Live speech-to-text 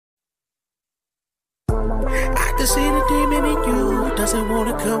can see the demon in you doesn't want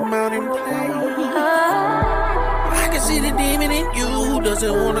to come out and play. I can see the demon in you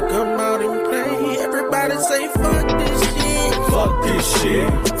doesn't want to come out and play. Everybody say fuck this shit. Fuck this shit.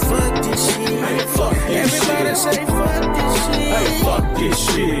 Fuck this shit. Hey, fuck this Everybody shit. say fuck this shit. Hey, fuck this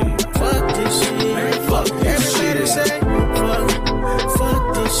shit. Fuck this shit. Hey, fuck this Everybody shit. say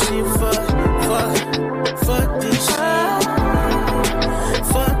fuck this shit. Fuck this shit.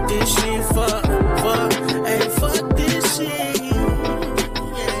 Fuck this shit. Hey, fuck this shit.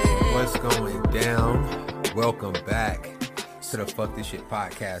 Yeah. What's going down? Welcome back to the Fuck This Shit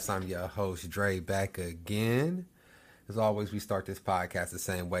podcast. I'm your host, Dre, back again. As always, we start this podcast the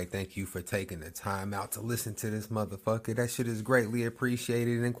same way. Thank you for taking the time out to listen to this motherfucker. That shit is greatly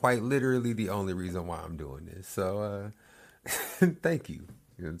appreciated and quite literally the only reason why I'm doing this. So, thank you.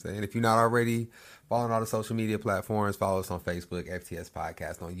 You know what I'm saying? If you're not already following all the social media platforms, follow us on Facebook, FTS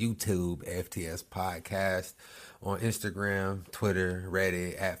Podcast, on YouTube, FTS Podcast, on Instagram, Twitter,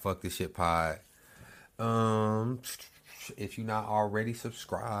 Reddit, at Fuck This Shit Pod. If you're not already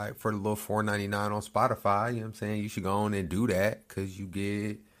subscribed for the little $4.99 on Spotify, you know what I'm saying? You should go on and do that because you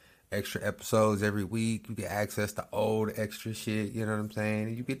get extra episodes every week. You get access to old extra shit, you know what I'm saying?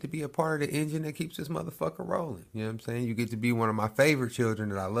 And you get to be a part of the engine that keeps this motherfucker rolling. You know what I'm saying? You get to be one of my favorite children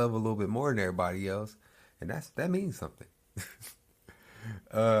that I love a little bit more than everybody else. And that means something.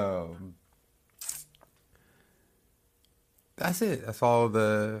 That's it. That's all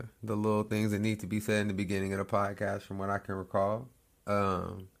the little things that need to be said in the beginning of the podcast from what I can recall.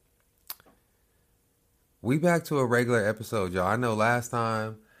 We back to a regular episode, y'all. I know last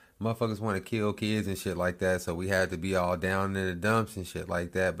time motherfuckers want to kill kids and shit like that, so we had to be all down in the dumps and shit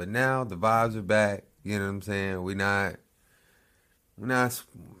like that. But now the vibes are back. You know what I'm saying?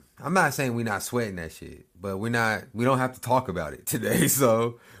 I'm not saying we're not sweating that shit, but we don't have to talk about it today.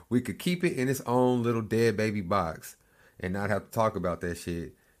 So we could keep it in its own little dead baby box and not have to talk about that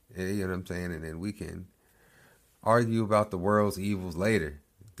shit. You know what I'm saying? And then we can argue about the world's evils later.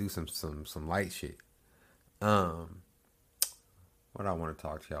 Do some light shit. What I want to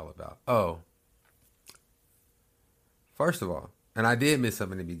talk to y'all about. Oh. First of all, and I did miss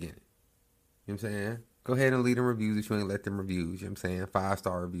something in the beginning. You know what I'm saying? Go ahead and leave them reviews if you ain't let them reviews. You know what I'm saying?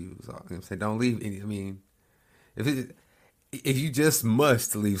 5-star reviews. You know what I'm saying? Don't leave any. I mean, if you just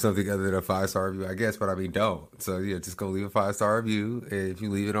must leave something other than a 5-star review, I guess, but I mean, don't. So, yeah, just go leave a 5-star review. And if you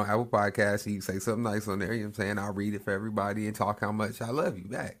leave it on Apple Podcasts, you say something nice on there, you know what I'm saying? I'll read it for everybody and talk how much I love you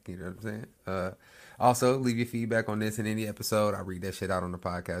back. You know what I'm saying? Also, leave your feedback on this in any episode. I read that shit out on the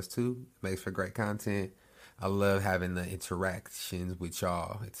podcast, too. Makes for great content. I love having the interactions with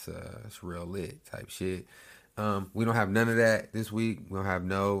y'all. It's real lit type shit. We don't have none of that this week. We don't have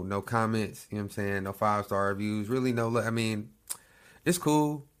no comments, you know what I'm saying? No 5-star reviews. Really I mean, it's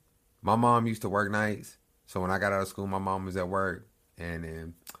cool. My mom used to work nights. So when I got out of school, my mom was at work. And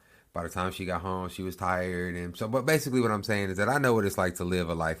then by the time she got home, she was tired. And so, but basically what I'm saying is that I know what it's like to live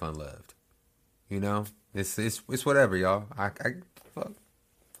a life unloved. You know? It's whatever, y'all. Fuck.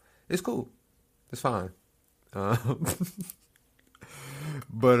 It's cool. It's fine.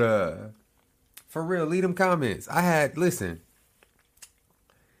 But for real, leave them comments. Listen,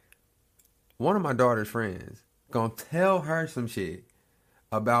 one of my daughter's friends gonna tell her some shit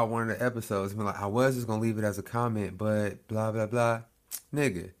about one of the episodes. Be like, I was just gonna leave it as a comment, but blah blah blah.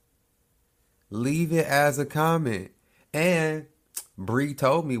 Nigga, leave it as a comment. And Bree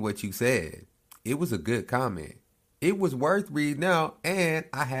told me what you said. It was a good comment. It was worth reading out, and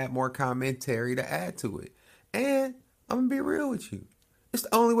I had more commentary to add to it. And I'm gonna be real with you. It's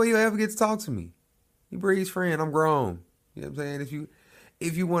the only way you'll ever get to talk to me. You Bree's friend. I'm grown. You know what I'm saying?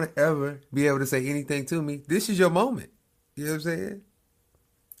 If you want to ever be able to say anything to me, this is your moment. You know what I'm saying?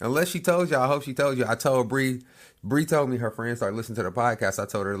 Unless she told you, I hope she told you. I told Bree. Bree told me her friends started listening to the podcast. I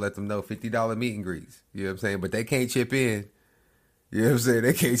told her to let them know $50 meet and greets. You know what I'm saying? But they can't chip in. You know what I'm saying?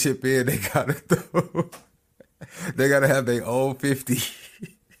 They can't chip in. They gotta have their own 50.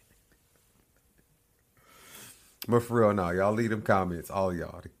 But for real, no, y'all leave them comments, all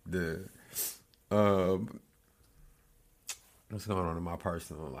y'all. What's going on in my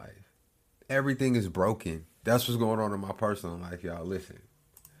personal life? Everything is broken. That's what's going on in my personal life, y'all. Listen,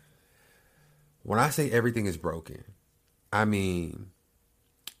 when I say everything is broken, I mean,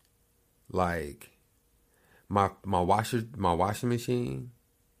 like, my washing machine.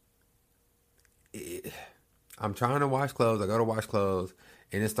 I'm trying to wash clothes. I go to wash clothes,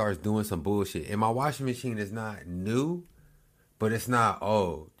 and it starts doing some bullshit. And my washing machine is not new, but it's not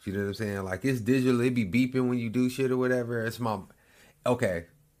old. You know what I'm saying? Like, it's digital. It be beeping when you do shit or whatever. It's my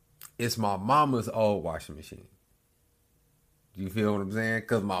mama's old washing machine. You feel what I'm saying?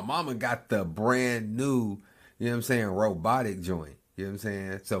 Because my mama got the brand new, you know what I'm saying, robotic joint. You know what I'm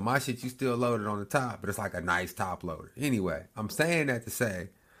saying? So my shit, you still loaded on the top, but it's like a nice top loader. Anyway, I'm saying that to say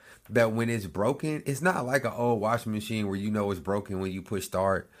that when it's broken, it's not like an old washing machine where you know it's broken when you push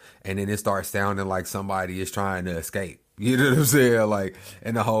start and then it starts sounding like somebody is trying to escape. You know what I'm saying? Like,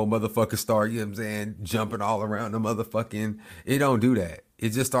 and the whole motherfucker start, you know what I'm saying, jumping all around the motherfucking, it don't do that. It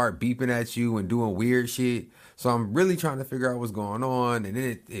just start beeping at you and doing weird shit. So I'm really trying to figure out what's going on. And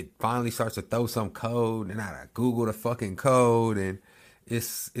then it finally starts to throw some code, and I Google the fucking code, and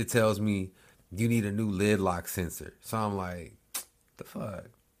it tells me you need a new lid lock sensor. So I'm like, the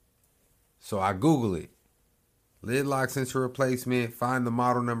fuck? So I Google it. Lid lock sensor replacement, find the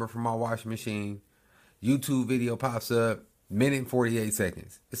model number for my washing machine. YouTube video pops up, minute and 48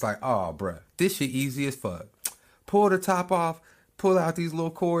 seconds. It's like, oh, bruh, this shit easy as fuck. Pull the top off, pull out these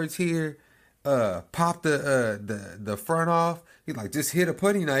little cords here, pop the front off. He like, just hit a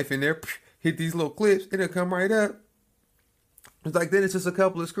putty knife in there, hit these little clips, it'll come right up. It's like, then it's just a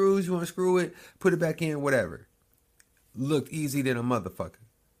couple of screws. You want to screw it, put it back in, whatever. Looked easy than a motherfucker.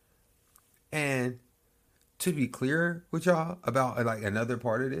 And to be clear with y'all about like another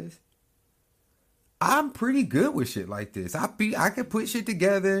part of this, I'm pretty good with shit like this. I can put shit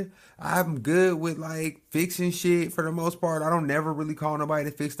together. I'm good with like fixing shit for the most part. I don't never really call nobody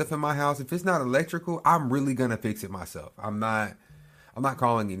to fix stuff in my house. If it's not electrical, I'm really gonna fix it myself. I'm not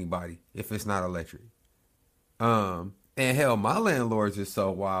calling anybody if it's not electric. And hell, my landlords are so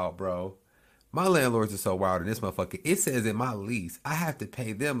wild, bro. My landlords are so wild in this motherfucker. It says in my lease, I have to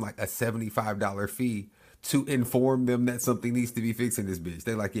pay them like a $75 fee to inform them that something needs to be fixed in this bitch.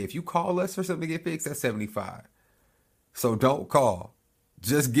 They're like, yeah, if you call us for something to get fixed, that's $75. So don't call.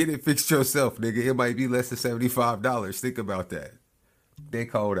 Just get it fixed yourself, nigga. It might be less than $75. Think about that. They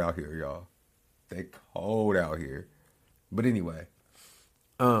cold out here, y'all. They cold out here. But anyway,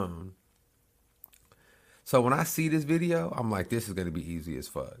 so when I see this video, I'm like, this is going to be easy as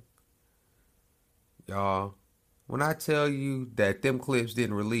fuck. Y'all, when I tell you that them clips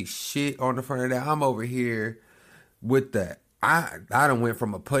didn't release shit on the front of that, I'm over here with that. I done went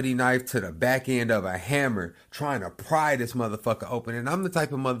from a putty knife to the back end of a hammer trying to pry this motherfucker open. And I'm the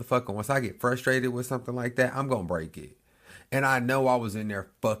type of motherfucker, once I get frustrated with something like that, I'm going to break it. And I know I was in there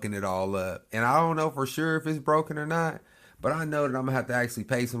fucking it all up. And I don't know for sure if it's broken or not. But I know that I'm going to have to actually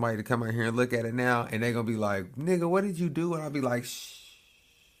pay somebody to come out here and look at it now. And they're going to be like, nigga, what did you do? And I'll be like, shh.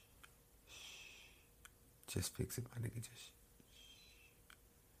 Just fix it, my nigga.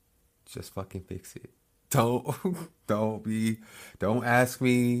 Just fucking fix it. Don't ask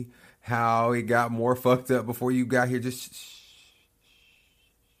me how it got more fucked up before you got here. Just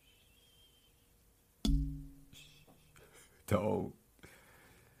don't.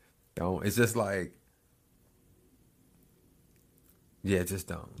 It's just like, yeah, just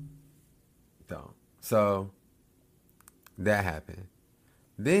don't. So that happened.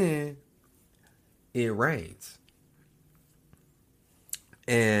 Then it rains.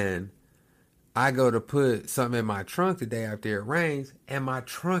 And I go to put something in my trunk the day after it rains, and my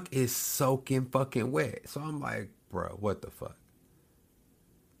trunk is soaking fucking wet. So I'm like, bro, what the fuck?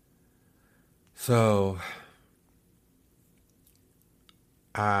 So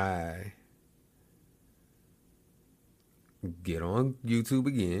I get on YouTube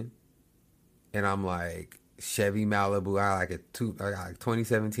again, and I'm like, Chevy Malibu. I got like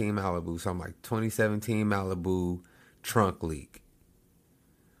 2017 Malibu. So I'm like, 2017 Malibu trunk leak.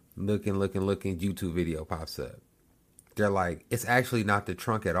 Looking. YouTube video pops up. They're like, it's actually not the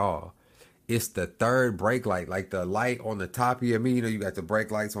trunk at all. It's the third brake light, like the light on the top of your mirror. You know, you got the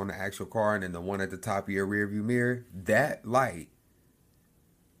brake lights on the actual car, and then the one at the top of your rear view mirror. That light,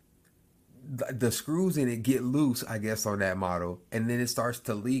 the screws in it get loose, I guess, on that model, and then it starts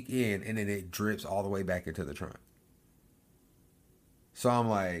to leak in, and then it drips all the way back into the trunk. So I'm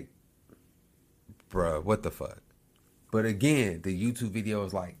like, bruh, what the fuck? But again, the YouTube video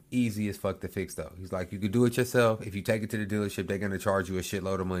is like easy as fuck to fix though. He's like, you could do it yourself. If you take it to the dealership, they're going to charge you a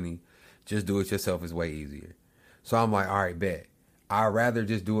shitload of money. Just do it yourself is way easier. So I'm like, all right, bet. I'd rather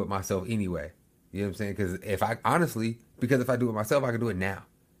just do it myself anyway. You know what I'm saying? Because if I do it myself, I can do it now.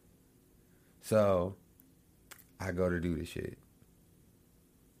 So I go to do this shit.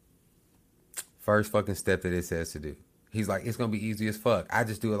 First fucking step that it says to do. He's like, it's going to be easy as fuck. I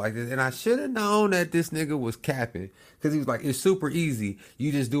just do it like this. And I should have known that this nigga was capping. Because he was like, it's super easy.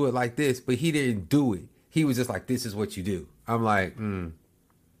 You just do it like this. But he didn't do it. He was just like, this is what you do. I'm like, no,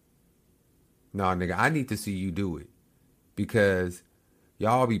 nigga, I need to see you do it. Because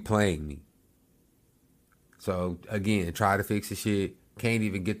y'all be playing me. So, again, try to fix the shit. Can't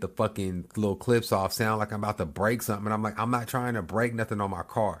even get the fucking little clips off. Sound like I'm about to break something. And I'm like, I'm not trying to break nothing on my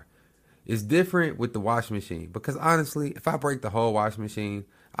car. It's different with the washing machine because honestly, if I break the whole washing machine,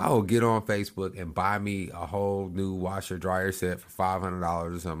 I will get on Facebook and buy me a whole new washer dryer set for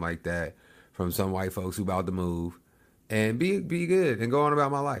 $500 or something like that from some white folks who about to move, and be good and go on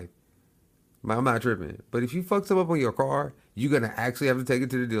about my life. I'm not tripping. But if you fuck something up on your car, you're going to actually have to take it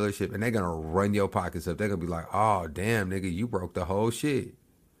to the dealership and they're going to run your pockets up. They're going to be like, oh, damn, nigga, you broke the whole shit.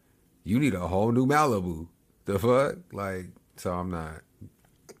 You need a whole new Malibu. The fuck? Like, so I'm not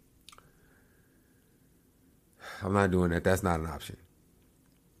doing that. That's not an option.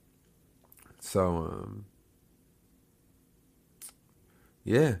 So,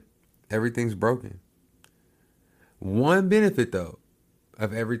 yeah, everything's broken. One benefit, though,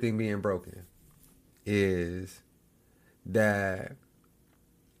 of everything being broken is that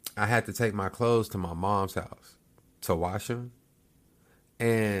I had to take my clothes to my mom's house to wash them.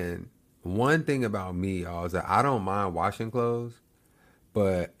 And one thing about me, y'all, is that I don't mind washing clothes,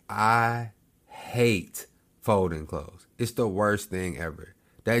 but I hate folding clothes. It's the worst thing ever.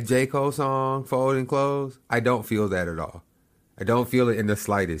 That J. Cole song, Folding Clothes, I don't feel that at all. I don't feel it in the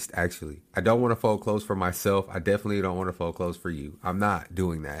slightest, actually. I don't want to fold clothes for myself. I definitely don't want to fold clothes for you. I'm not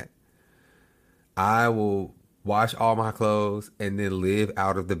doing that. I will wash all my clothes and then live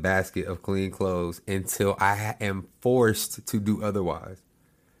out of the basket of clean clothes until I am forced to do otherwise.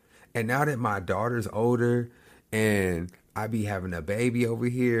 And now that my daughter's older and I be having a baby over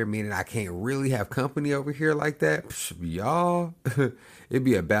here, meaning I can't really have company over here like that, y'all, it'd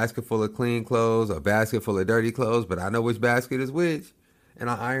be a basket full of clean clothes, a basket full of dirty clothes, but I know which basket is which. And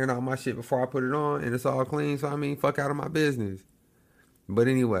I iron all my shit before I put it on and it's all clean. So, I mean, fuck out of my business. But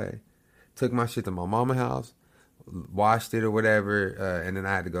anyway, took my shit to my mama's house, washed it or whatever, and then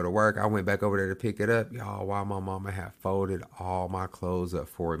I had to go to work. I went back over there to pick it up. Y'all, while my mama had folded all my clothes up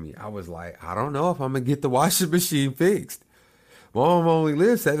for me, I was like, I don't know if I'm going to get the washing machine fixed. Mom only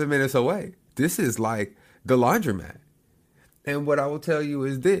lives 7 minutes away. This is like the laundromat. And what I will tell you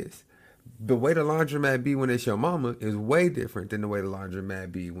is this. The way the laundromat be when it's your mama is way different than the way the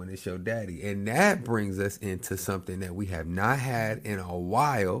laundromat be when it's your daddy. And that brings us into something that we have not had in a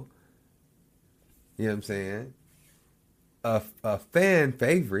while. You know what I'm saying? A fan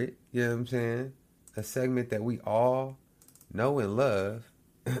favorite, you know what I'm saying? A segment that we all know and love.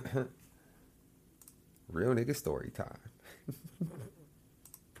 Real nigga story time.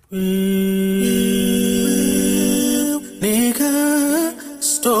 Real nigga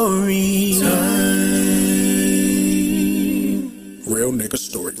story time. Real nigga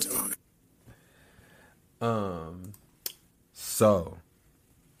story time. So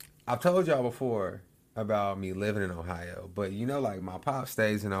I've told y'all before about me living in Ohio, but you know, like my pop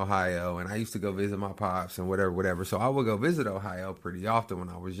stays in Ohio and I used to go visit my pops and whatever. So I would go visit Ohio pretty often when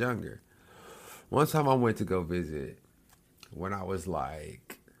I was younger. One time I went to go visit when I was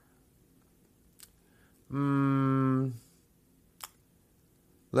like,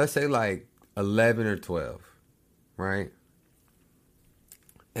 let's say like 11 or 12, right?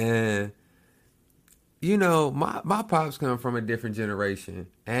 And you know, my pops come from a different generation,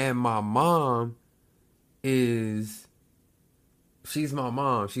 and my mom she's my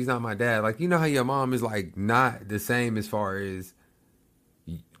mom. She's not my dad. Like, you know how your mom is like not the same as far as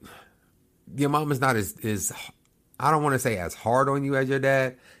your mom is not as I don't want to say as hard on you as your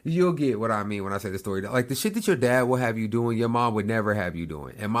dad. You'll get what I mean when I say the story. Like the shit that your dad will have you doing, your mom would never have you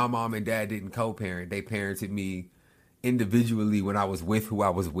doing. And my mom and dad didn't co-parent. They parented me individually when I was with who I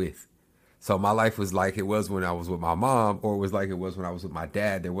was with. So my life was like it was when I was with my mom, or it was like it was when I was with my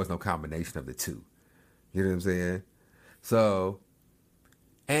dad. There was no combination of the two. You know what I'm saying? So,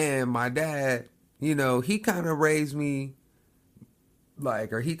 and my dad, you know, he kind of raised me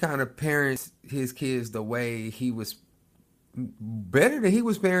like, or he kind of parents his kids the way he was better than he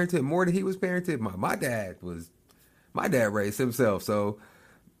was parented, more than he was parented. My dad raised himself. So,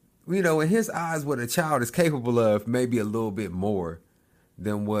 you know, in his eyes, what a child is capable of, maybe a little bit more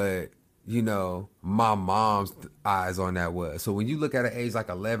than what, you know, my mom's eyes on that was. So when you look at an age like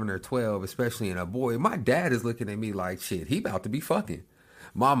 11 or 12, especially in a boy, my dad is looking at me like, shit, he about to be fucking.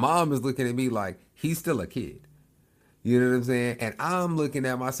 My mom is looking at me like, he's still a kid. You know what I'm saying? And I'm looking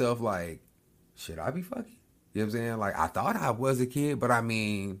at myself like, should I be fucking? You know what I'm saying? Like, I thought I was a kid, but I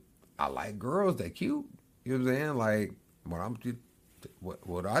mean, I like girls, they cute. You know what I'm saying? Like,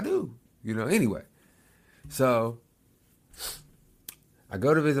 what do I do? You know, anyway. So I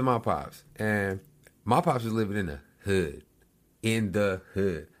go to visit my pops, and my pops was living in the hood. In the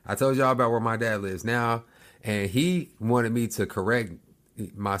hood. I told y'all about where my dad lives now, and he wanted me to correct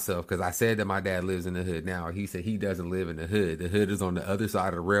myself because I said that my dad lives in the hood now. He said he doesn't live in the hood. The hood is on the other side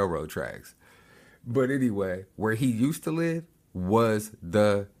of the railroad tracks. But anyway, where he used to live was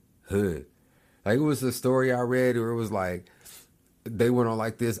the hood. Like, it was a story I read where it was like, they went on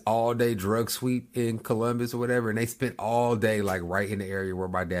like this all day drug sweep in Columbus or whatever, and they spent all day like right in the area where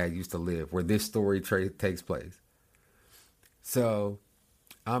my dad used to live, where this story takes place. So,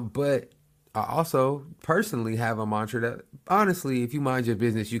 but I also personally have a mantra that honestly, if you mind your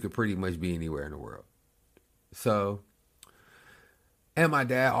business, you could pretty much be anywhere in the world. So, and my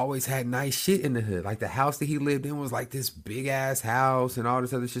dad always had nice shit in the hood. Like the house that he lived in was like this big ass house and all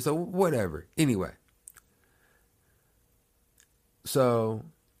this other shit. So whatever. Anyway. So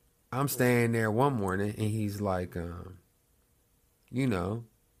I'm staying there one morning and he's like, you know,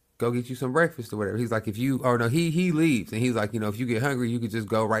 go get you some breakfast or whatever. He's like, he leaves. And he's like, you know, if you get hungry, you could just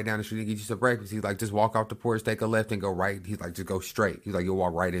go right down the street and get you some breakfast. He's like, just walk off the porch, take a left and go right. He's like, just go straight. He's like, you'll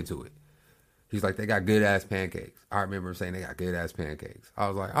walk right into it. He's like, they got good ass pancakes. I remember him saying they got good ass pancakes. I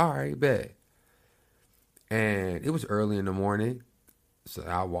was like, all right, bet. And it was early in the morning. So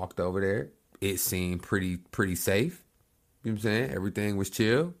I walked over there. It seemed pretty safe. You know what I'm saying? Everything was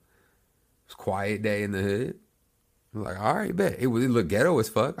chill. It was a quiet day in the hood. I'm like, all right, bet. It looked ghetto as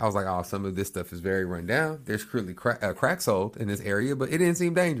fuck. I was like, oh, some of this stuff is very run down. There's clearly crack sold in this area, but it didn't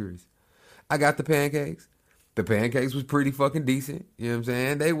seem dangerous. I got the pancakes. The pancakes was pretty fucking decent. You know what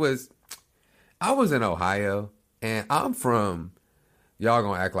I'm saying? I was in Ohio, and I'm from, y'all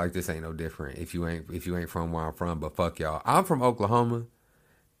gonna act like this ain't no different if you ain't from where I'm from, but fuck y'all. I'm from Oklahoma.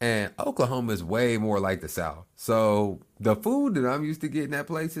 And Oklahoma is way more like the South. So the food that I'm used to getting at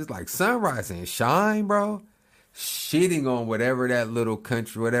places like Sunrise and Shine, bro, shitting on whatever that little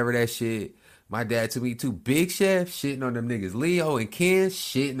country, whatever that shit. My dad took me to Big Chef, shitting on them niggas. Leo and Ken,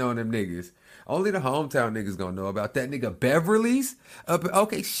 shitting on them niggas. Only the hometown niggas gonna know about that nigga. Beverly's,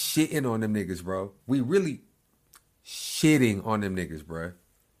 okay, shitting on them niggas, bro. We really shitting on them niggas, bro.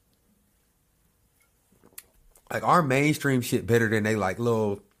 Like, our mainstream shit better than they like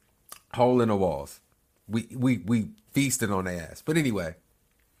little hole in the walls. We feasted on their ass. But anyway,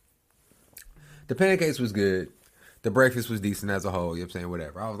 the pancakes was good. The breakfast was decent as a whole. You know what I'm saying?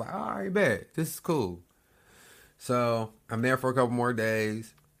 Whatever. I was like, all right, bet. This is cool. So I'm there for a couple more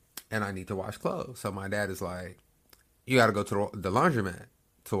days and I need to wash clothes. So my dad is like, you got to go to the laundromat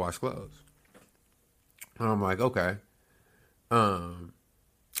to wash clothes. And I'm like, okay.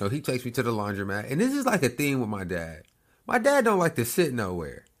 So he takes me to the laundromat. And this is like a thing with my dad. My dad don't like to sit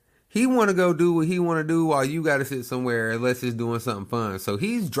nowhere. He want to go do what he want to do while you got to sit somewhere unless it's doing something fun. So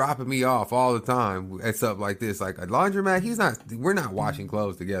he's dropping me off all the time at stuff like this. Like a laundromat, we're not washing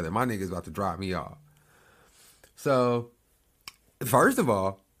clothes together. My nigga's about to drop me off. So, first of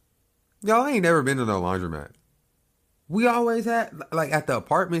all, y'all ain't never been to no laundromat. We always had, like at the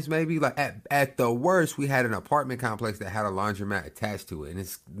apartments maybe, like at the worst, we had an apartment complex that had a laundromat attached to it. And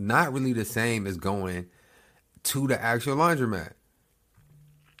it's not really the same as going to the actual laundromat.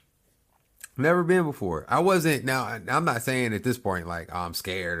 Never been before. I wasn't, now I'm not saying at this point like, oh, I'm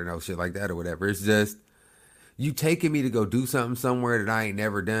scared or no shit like that or whatever. It's just, you taking me to go do something somewhere that I ain't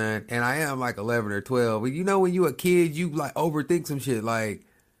never done. And I am like 11 or 12. And you know when you a kid, you like overthink some shit like,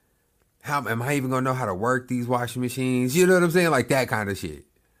 how am I even gonna know how to work these washing machines? You know what I'm saying? Like that kind of shit.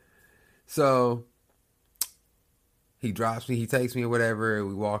 So he drops me, he takes me or whatever,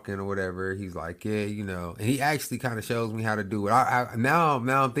 we walk in or whatever. He's like, yeah, you know, and he actually kind of shows me how to do it. Now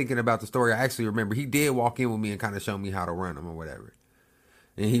I'm thinking about the story. I actually remember he did walk in with me and kind of show me how to run them or whatever.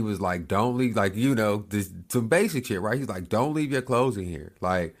 And he was like, don't leave, like, you know, some basic shit, right? He's like, don't leave your clothes in here.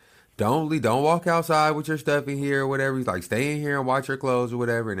 Like, don't walk outside with your stuff in here or whatever. He's like, stay in here and watch your clothes or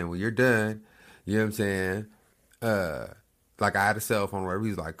whatever. And then when you're done, you know what I'm saying? Like I had a cell phone or whatever.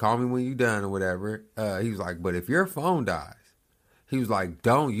 He's like, call me when you're done or whatever. He was like, but if your phone dies, he was like,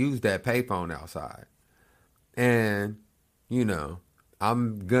 don't use that payphone outside. And, you know,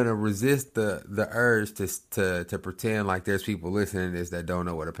 I'm gonna resist the urge to pretend like there's people listening to this that don't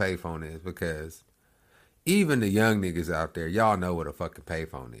know what a payphone is, because even the young niggas out there, y'all know what a fucking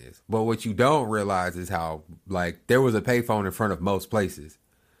payphone is. But what you don't realize is how, like, there was a payphone in front of most places.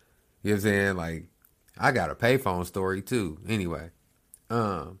 You know what I'm saying? Like, I got a payphone story too. Anyway,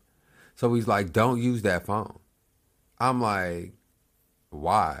 so he's like, don't use that phone. I'm like,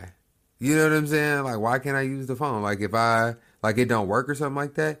 why? You know what I'm saying? Like, why can't I use the phone? Like, if it don't work or something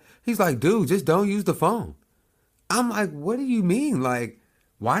like that. He's like, dude, just don't use the phone. I'm like, what do you mean? Like,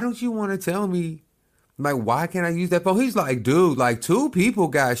 why don't you want to tell me? Like, why can't I use that phone? He's like, dude, like 2 people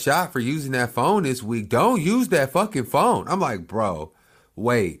got shot for using that phone this week. Don't use that fucking phone. I'm like, bro,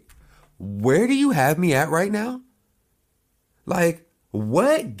 wait, where do you have me at right now? Like,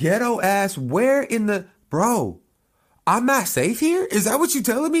 what ghetto ass, where in the, bro, I'm not safe here? Is that what you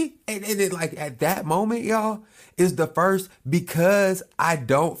telling me? And it, like, at that moment, y'all, is the first, because I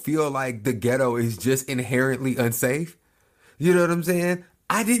don't feel like the ghetto is just inherently unsafe. You know what I'm saying?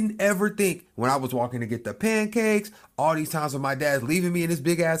 I didn't ever think when I was walking to get the pancakes, all these times when my dad's leaving me in this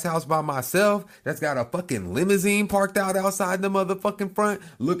big ass house by myself, that's got a fucking limousine parked out outside the motherfucking front,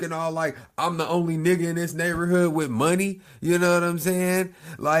 looking all like I'm the only nigga in this neighborhood with money. You know what I'm saying?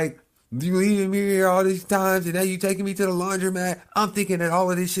 Like, you leaving me here all these times and now you taking me to the laundromat. I'm thinking that all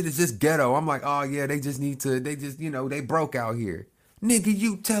of this shit is just ghetto. I'm like, oh yeah, they broke out here. Nigga,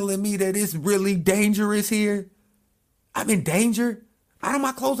 you telling me that it's really dangerous here? I'm in danger?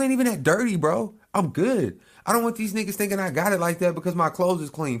 My clothes ain't even that dirty, bro. I'm good. I don't want these niggas thinking I got it like that because my clothes is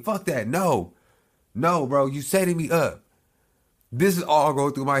clean. Fuck that. No, bro. You setting me up. This is all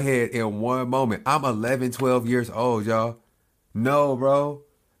going through my head in one moment. I'm 11, 12 years old, y'all. No, bro.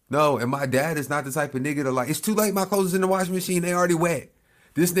 No. And my dad is not the type of nigga to like, it's too late. My clothes is in the washing machine. They already wet.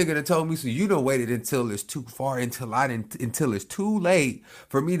 This nigga done told me, so you done waited until it's too far, until it's too late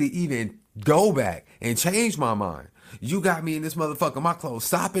for me to even go back and change my mind. You got me in this motherfucker, my clothes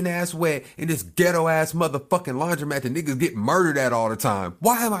sopping ass wet in this ghetto ass motherfucking laundromat that niggas get murdered at all the time.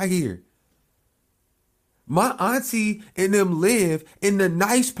 Why am I here? My auntie and them live in the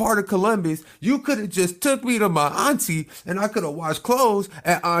nice part of Columbus. You could have just took me to my auntie and I could have washed clothes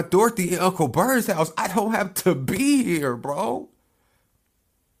at Aunt Dorothy and Uncle Bird's house. I don't have to be here, bro.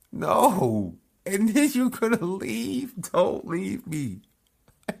 No. And then you gonna leave? Don't leave me.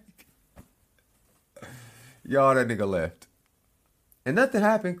 Y'all, that nigga left. And nothing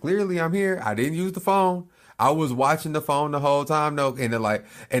happened. Clearly, I'm here. I didn't use the phone. I was watching the phone the whole time, though. And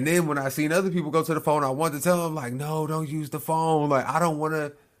then when I seen other people go to the phone, I wanted to tell them, like, no, don't use the phone. Like, I don't want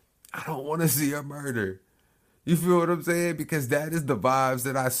to see a murder. You feel what I'm saying? Because that is the vibes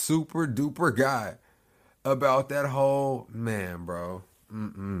that I super duper got about that whole, man, bro.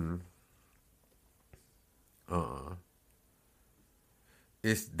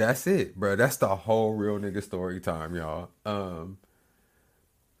 That's it, bro. That's the whole real nigga story time, y'all.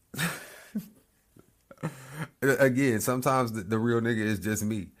 Again, sometimes the real nigga is just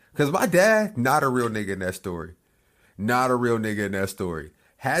me. Because my dad, not a real nigga in that story. Not a real nigga in that story.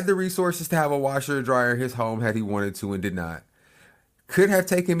 Had the resources to have a washer and dryer in his home had he wanted to and did not. Could have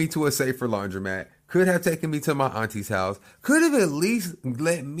taken me to a safer laundromat. Could have taken me to my auntie's house. Could have at least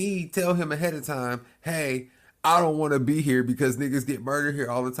let me tell him ahead of time, hey, I don't want to be here because niggas get murdered here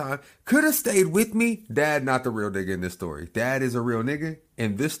all the time. Could have stayed with me. Dad, not the real nigga in this story. Dad is a real nigga.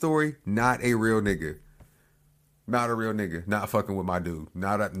 In this story, not a real nigga. Not a real nigga. Not fucking with my dude.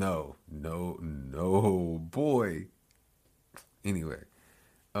 No, boy. Anyway,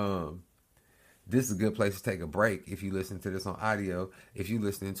 this is a good place to take a break if you listen to this on audio. If you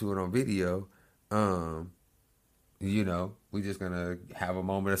listening to it on video, we're just gonna have a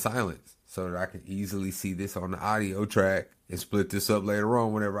moment of silence so that I can easily see this on the audio track and split this up later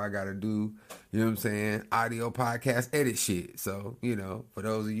on whenever I gotta do, you know what I'm saying, audio podcast edit shit. So, for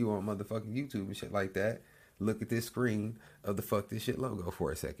those of you on motherfucking YouTube and shit like that, look at this screen of the fuck this shit logo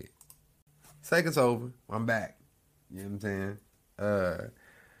for a second. Second's over. I'm back. You know what I'm saying?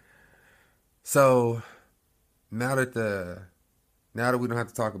 So now that we don't have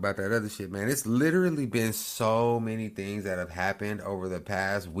to talk about that other shit, man, it's literally been so many things that have happened over the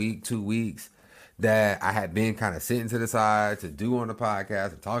past week, 2 weeks, that I had been kind of sitting to the side to do on the podcast,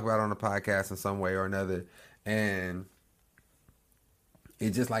 to talk about on the podcast in some way or another. And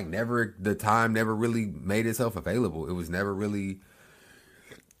it just the time never really made itself available. It was never really,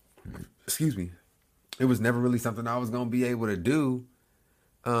 it was never really something I was going to be able to do.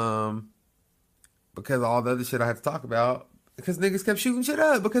 Because all the other shit I had to talk about, because niggas kept shooting shit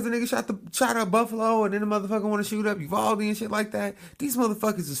up. Because the nigga shot up Buffalo, and then the motherfucker want to shoot up Uvalde and shit like that. These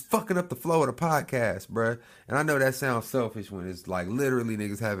motherfuckers is fucking up the flow of the podcast, bruh. And I know that sounds selfish when it's like literally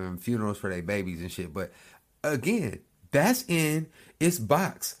niggas having funerals for their babies and shit. But again, that's in its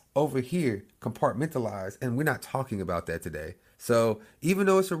box over here, compartmentalized, and we're not talking about that today. So even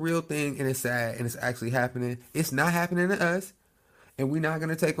though it's a real thing and it's sad and it's actually happening, it's not happening to us. And we're not going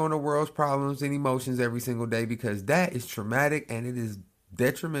to take on the world's problems and emotions every single day because that is traumatic and it is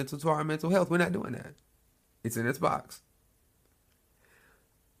detrimental to our mental health. We're not doing that. It's in its box.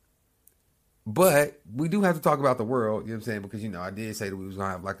 But we do have to talk about the world, you know what I'm saying? Because, I did say that we was going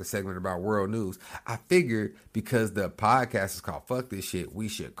to have like a segment about world news. I figured because the podcast is called Fuck This Shit, we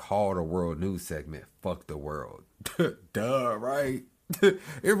should call the world news segment Fuck the World. Duh, right? It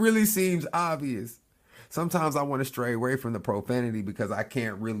really seems obvious. Sometimes I want to stray away from the profanity because I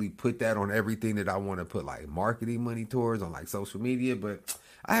can't really put that on everything that I want to put like marketing money towards on like social media. But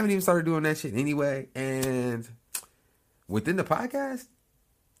I haven't even started doing that shit anyway. And within the podcast,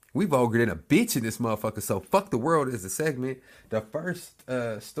 we vulgar than a bitch in this motherfucker. So fuck the world is a segment. The first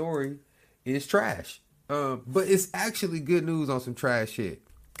story is trash. But it's actually good news on some trash shit.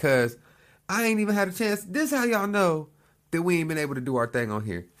 Cause I ain't even had a chance. This is how y'all know that we ain't been able to do our thing on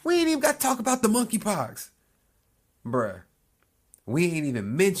here. We ain't even got to talk about the monkeypox. Bruh. We ain't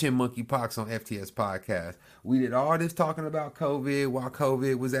even mentioned monkeypox on FTS podcast. We did all this talking about COVID while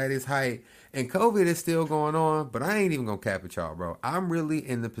COVID was at its height. And COVID is still going on, but I ain't even gonna cap it, y'all, bro. I'm really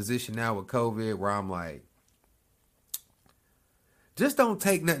in the position now with COVID where I'm like, just don't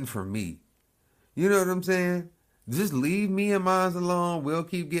take nothing from me. You know what I'm saying? Just leave me and mine alone. We'll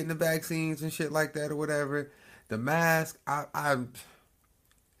keep getting the vaccines and shit like that or whatever. The mask, I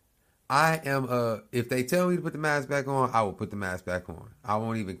am if they tell me to put the mask back on, I will put the mask back on. I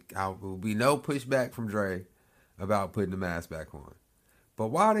will be no pushback from Dre about putting the mask back on. But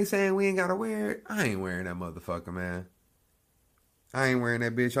while they saying we ain't gotta wear it, I ain't wearing that motherfucker, man. I ain't wearing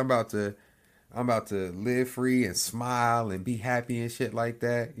that bitch. I'm about to live free and smile and be happy and shit like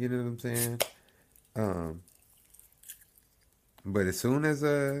that. You know what I'm saying? But as soon as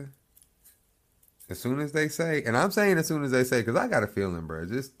they say, and I'm saying as soon as they say, because I got a feeling, bro,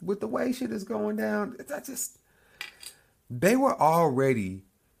 just with the way shit is going down, they were already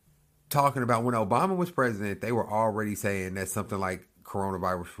talking about when Obama was president, they were already saying that something like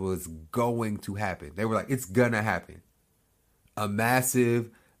coronavirus was going to happen. They were like, it's gonna happen. A massive,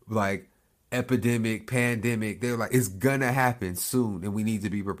 like, epidemic, pandemic. They were like, it's gonna happen soon, and we need to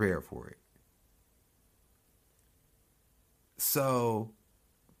be prepared for it. So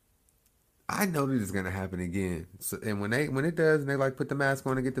I know that it's gonna happen again. So, and when it does, and they like put the mask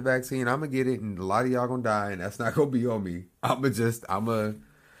on to get the vaccine, I'm gonna get it, and a lot of y'all gonna die, and that's not gonna be on me.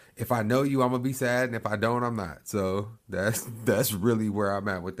 If I know you, I'm gonna be sad, and if I don't, I'm not. So that's really where I'm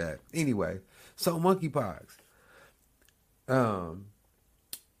at with that. Anyway, so monkeypox.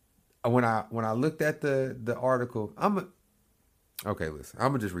 When I looked at the article, okay. Listen, I'm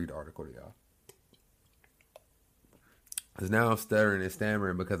gonna just read the article to y'all. Because now I'm stuttering and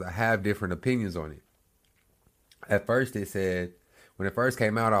stammering because I have different opinions on it. At first it said, when it first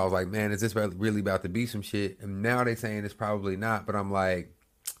came out, I was like, man, is this really about to be some shit? And now they saying it's probably not. But I'm like,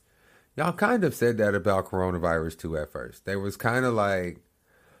 y'all kind of said that about coronavirus too at first. They was kind of like,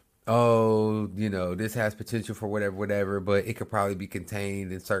 oh, you know, this has potential for whatever, but it could probably be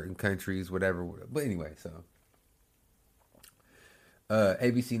contained in certain countries, whatever. But anyway, so.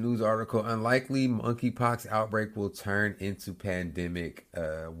 ABC News article, unlikely monkeypox outbreak will turn into pandemic,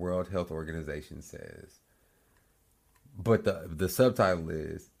 World Health Organization says. But the subtitle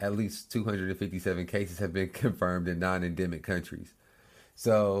is, at least 257 cases have been confirmed in non-endemic countries.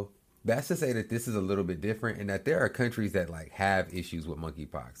 So that's to say that this is a little bit different and that there are countries that like have issues with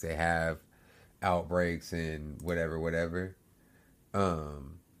monkeypox. They have outbreaks and whatever.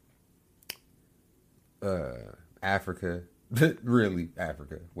 Africa. Really,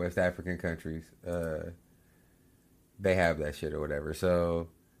 Africa, West African countries, they have that shit or whatever. So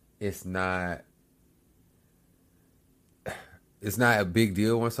it's not a big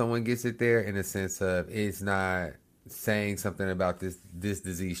deal when someone gets it there, in the sense of it's not saying something about this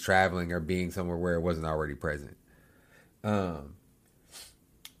disease traveling or being somewhere where it wasn't already present.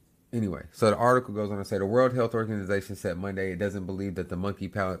 Anyway, so the article goes on to say the World Health Organization said Monday it doesn't believe that the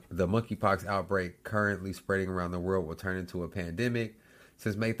monkeypox outbreak currently spreading around the world will turn into a pandemic.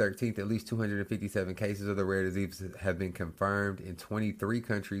 Since May 13th, at least 257 cases of the rare disease have been confirmed in 23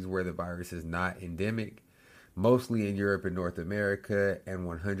 countries where the virus is not endemic, mostly in Europe and North America, and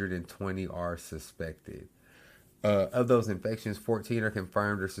 120 are suspected. Of those infections, 14 are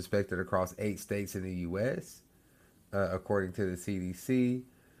confirmed or suspected across 8 states in the U.S., according to the CDC.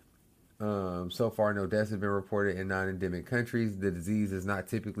 So far, no deaths have been reported in non-endemic countries. The disease is not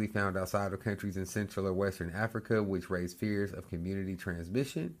typically found outside of countries in Central or Western Africa, which raise fears of community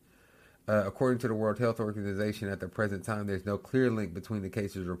transmission. According to the World Health Organization, at the present time, there's no clear link between the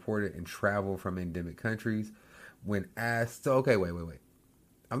cases reported and travel from endemic countries. When asked, so okay, wait.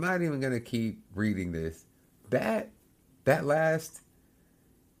 I'm not even gonna keep reading this. That last,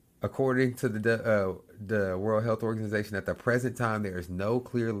 according to the World Health Organization, at the present time, there is no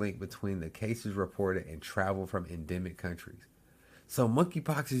clear link between the cases reported and travel from endemic countries. So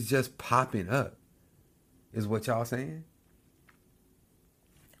monkeypox is just popping up, is what y'all saying?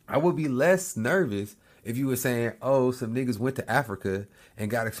 I would be less nervous if you were saying, oh, some niggas went to Africa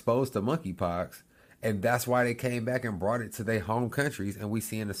and got exposed to monkeypox, and that's why they came back and brought it to their home countries, and we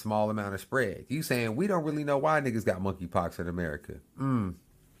seeing a small amount of spread. You saying we don't really know why niggas got monkeypox in America.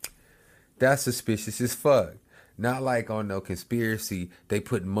 That's suspicious as fuck. Not like on no conspiracy, they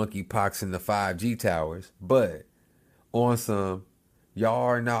put monkeypox in the 5G towers, but on some, y'all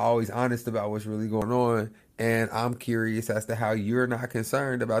are not always honest about what's really going on. And I'm curious as to how you're not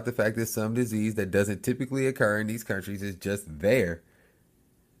concerned about the fact that some disease that doesn't typically occur in these countries is just there.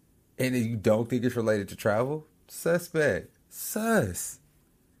 And you don't think it's related to travel? Suspect. Sus.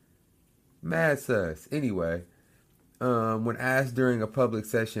 Mad sus. Anyway, when asked during a public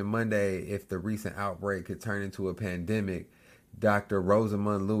session Monday if the recent outbreak could turn into a pandemic, Dr.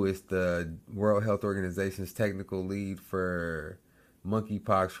 Rosamund Lewis, the World Health Organization's technical lead for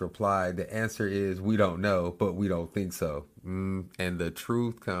monkeypox, replied, "The answer is we don't know, but we don't think so." And the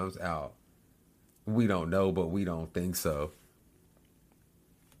truth comes out. We don't know, but we don't think so.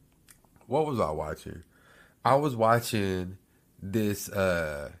 What was I watching? I was watching this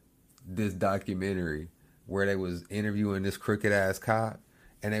this documentary where they was interviewing this crooked ass cop,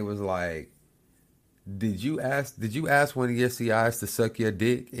 and they was like, Did you ask one of your CIs to suck your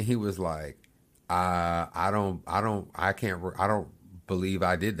dick?" And he was like, I don't believe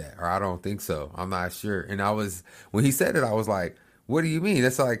I did that, or I don't think so. I'm not sure. And when he said it, I was like, what do you mean?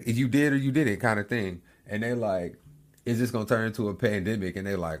 That's like, if you did or you didn't kind of thing. And they like, is this going to turn into a pandemic? And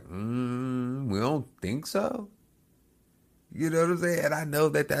they like, we don't think so. You know what I'm saying? And I know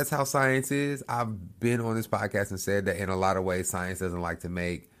that that's how science is. I've been on this podcast and said that in a lot of ways, science doesn't like to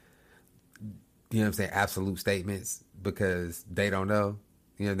make, you know what I'm saying, absolute statements because they don't know.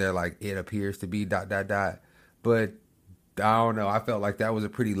 You know, they're like, it appears to be ... But I don't know. I felt like that was a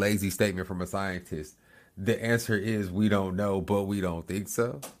pretty lazy statement from a scientist. The answer is we don't know, but we don't think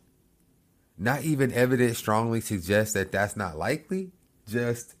so. Not even evidence strongly suggests that that's not likely.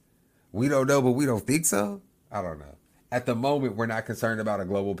 Just, we don't know, but we don't think so. I don't know. At the moment, we're not concerned about a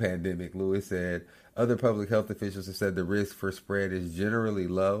global pandemic, Lewis said. Other public health officials have said the risk for spread is generally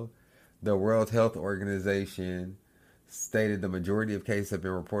low. The World Health Organization stated the majority of cases have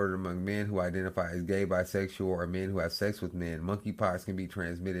been reported among men who identify as gay, bisexual, or men who have sex with men. Monkeypox can be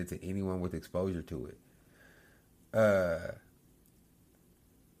transmitted to anyone with exposure to it.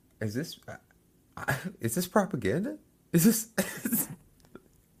 Is this propaganda? Is this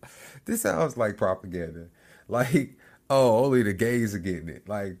this sounds like propaganda? Like, oh, only the gays are getting it.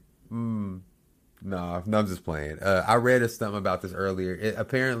 Like, no, I'm just playing. I read something about this earlier.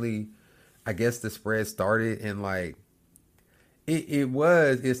 Apparently, I guess the spread started in like,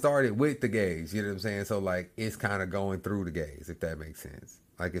 it started with the gays, you know what I'm saying? So like, it's kind of going through the gays, if that makes sense.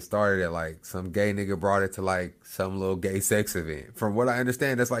 Like, it started at like some gay nigga brought it to like some little gay sex event. From what I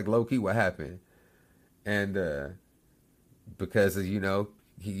understand, that's like low key what happened. And because of, you know,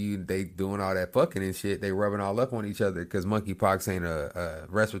 they doing all that fucking and shit, they rubbing all up on each other because monkeypox ain't a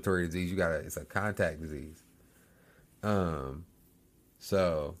respiratory disease. It's a contact disease.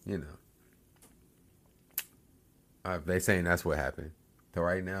 So, you know, they saying that's what happened. So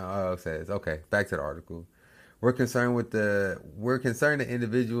right now, it says, okay, back to the article. We're concerned that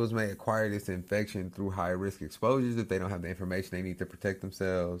individuals may acquire this infection through high risk exposures if they don't have the information they need to protect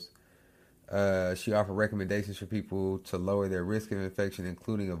themselves. She offered recommendations for people to lower their risk of infection,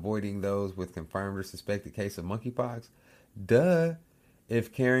 including avoiding those with confirmed or suspected case of monkeypox.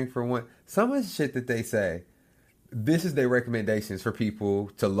 If caring for one, some of the shit that they say, this is their recommendations for people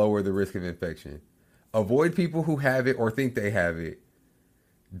to lower the risk of infection. Avoid people who have it or think they have it.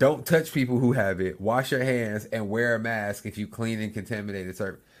 Don't touch people who have it. Wash your hands and wear a mask if you clean and contaminated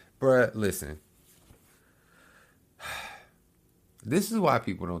surface. Bruh, listen. This is why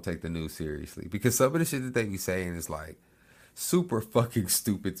people don't take the news seriously. Because some of the shit that they be saying is like super fucking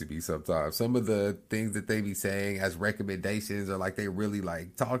stupid to me sometimes. Some of the things that they be saying as recommendations are like they really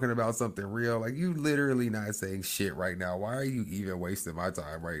like talking about something real. Like, you literally not saying shit right now. Why are you even wasting my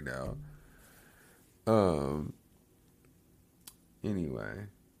time right now? Anyway.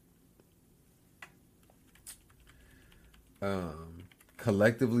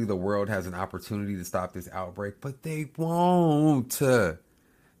 Collectively, the world has an opportunity to stop this outbreak, but they won't.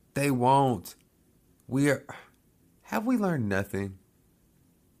 They won't. Have we learned nothing?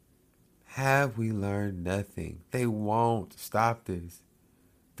 Have we learned nothing? They won't stop this.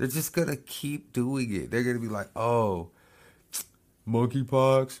 They're just going to keep doing it. They're going to be like, oh,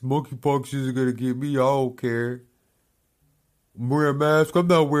 monkeypox isn't going to get me. I don't care. Wear a mask. I'm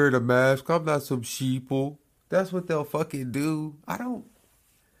not wearing a mask. I'm not some sheeple. That's what they'll fucking do. I don't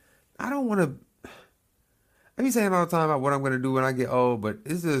want to. I be saying all the time about what I'm going to do when I get old, but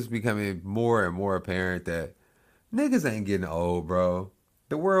it's just becoming more and more apparent that niggas ain't getting old, bro.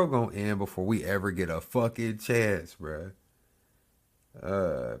 The world gonna end before we ever get a fucking chance, bro.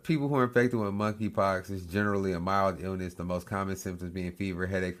 People who are infected with monkeypox is generally a mild illness, the most common symptoms being fever,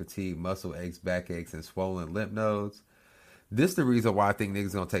 headache, fatigue, muscle aches, backaches, and swollen lymph nodes. This is the reason why I think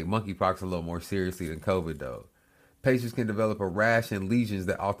niggas gonna take monkeypox a little more seriously than COVID, though. Patients can develop a rash and lesions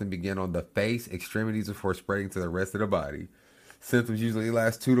that often begin on the face, extremities before spreading to the rest of the body. Symptoms usually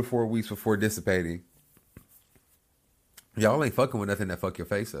last 2 to 4 weeks before dissipating. Y'all ain't fucking with nothing that fuck your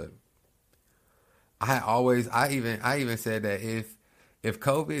face up. I even said that if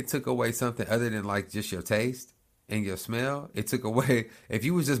COVID took away something other than like just your taste and your smell, it took away, if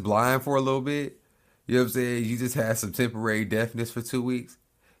you was just blind for a little bit, you know what I'm saying, you just had some temporary deafness for 2 weeks,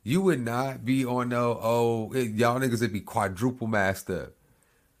 you would not be on y'all niggas would be quadruple masked up.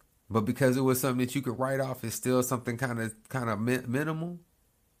 But because it was something that you could write off, it's still something kind of minimal.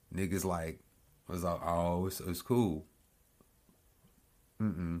 Niggas like was like, oh, it's cool.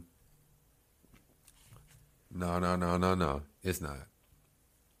 No. It's not.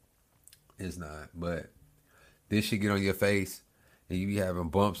 It's not. But this shit get on your face and you be having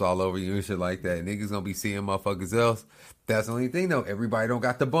bumps all over you and shit like that. Niggas gonna be seeing motherfuckers else. That's the only thing though. Everybody don't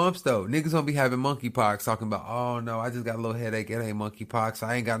got the bumps though. Niggas gonna be having monkeypox talking about, oh no, I just got a little headache. It ain't monkeypox.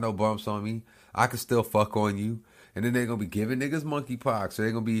 I ain't got no bumps on me. I can still fuck on you. And then they gonna be giving niggas monkeypox. So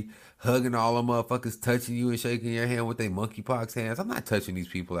they gonna be hugging all them motherfuckers, touching you and shaking your hand with their monkeypox hands. I'm not touching these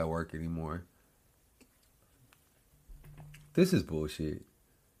people at work anymore. This is bullshit.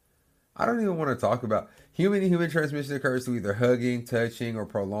 I don't even want to talk about human transmission occurs through either hugging, touching, or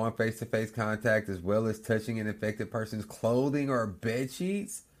prolonged face-to-face contact, as well as touching an infected person's clothing or bed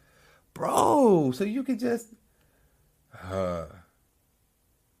sheets. Bro, so you can just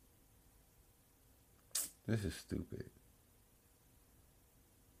this is stupid.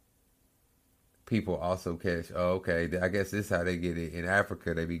 People also catch, I guess this is how they get it. In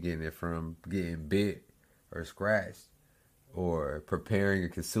Africa, they be getting it from getting bit or scratched or preparing or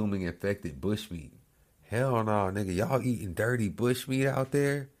consuming infected bushmeat. Hell no, nigga. Y'all eating dirty bushmeat out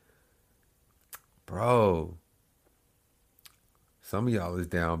there? Bro. Some of y'all is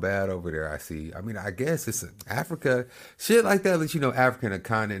down bad over there, I see. I mean, I guess it's Africa. Shit like that lets you know Africa a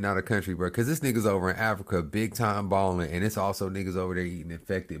continent, not a country, bro. Because this nigga's over in Africa, big time balling. And it's also niggas over there eating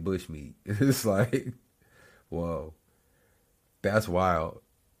infected bushmeat. It's like, whoa. That's wild.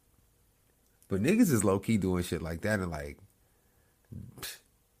 But niggas is low-key doing shit like that and like,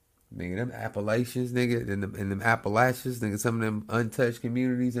 nigga, them Appalachians, nigga, and them Appalachians, nigga, some of them untouched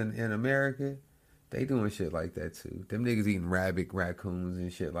communities in America, they doing shit like that too. Them niggas eating rabbit raccoons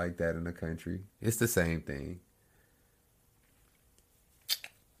and shit like that in the country. It's the same thing.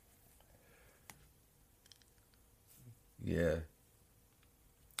 Yeah.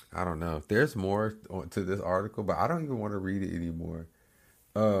 I don't know. There's more to this article, but I don't even want to read it anymore.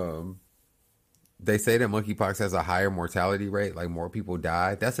 They say that monkeypox has a higher mortality rate, like more people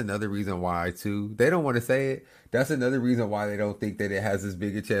die. That's another reason why, too. They don't want to say it. That's another reason why they don't think that it has this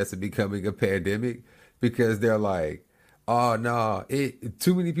bigger chance of becoming a pandemic, because they're like, oh, no,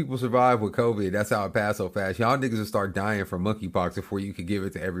 too many people survive with COVID. That's how it passed so fast. Y'all niggas will start dying from monkeypox before you can give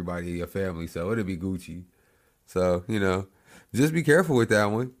it to everybody in your family, so it'll be Gucci. So, just be careful with that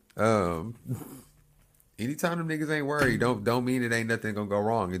one. Anytime them niggas ain't worried, don't mean it ain't nothing gonna go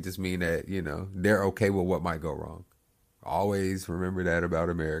wrong. It just mean that, they're okay with what might go wrong. Always remember that about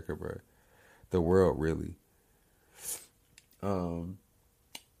America, bro. The world, really. On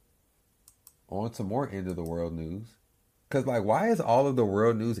to more end of the world news. Because, like, why is all of the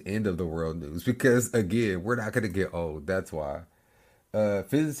world news end of the world news? Because, again, we're not gonna get old. That's why.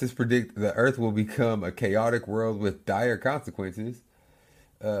 Physicists predict the Earth will become a chaotic world with dire consequences.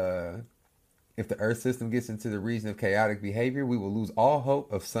 If the Earth system gets into the region of chaotic behavior, we will lose all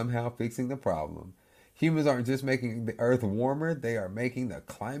hope of somehow fixing the problem. Humans aren't just making the Earth warmer, they are making the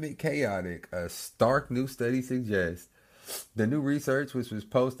climate chaotic, a stark new study suggests. The new research, which was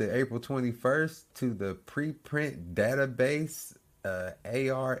posted April 21st to the preprint database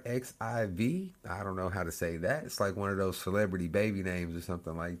ARXIV, I don't know how to say that. It's like one of those celebrity baby names or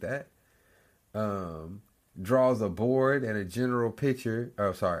something like that. Draws a board and a general picture.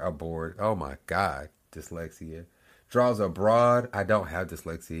 A board. Oh my God, dyslexia. Draws a broad. I don't have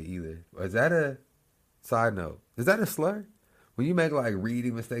dyslexia either. Is that a side note? Is that a slur? When you make like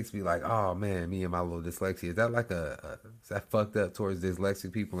reading mistakes, be like, oh man, me and my little dyslexia. Is that like is that fucked up towards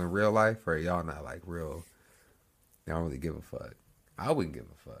dyslexic people in real life, or y'all not like real? Y'all don't really give a fuck. I wouldn't give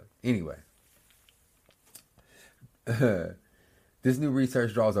a fuck. Anyway. This new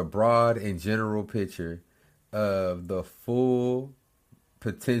research draws a broad and general picture of the full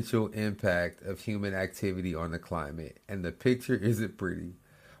potential impact of human activity on the climate, and the picture isn't pretty.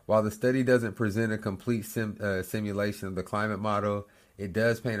 While the study doesn't present a complete simulation of the climate model, it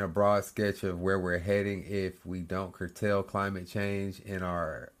does paint a broad sketch of where we're heading if we don't curtail climate change and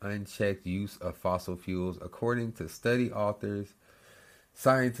our unchecked use of fossil fuels, according to study authors.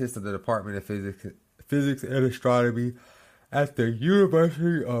 Scientists of the Department of physics and astronomy at the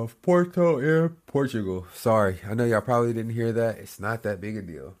University of Porto in Portugal. Sorry, I know y'all probably didn't hear that. It's not that big a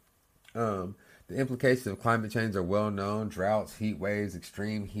deal. The implications of climate change are well known: droughts, heat waves,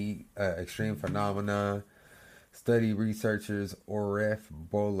 extreme heat, extreme phenomena. Study researchers Oref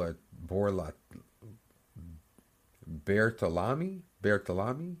Bertolami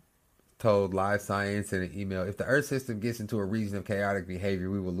told Live Science in an email, if the Earth system gets into a region of chaotic behavior,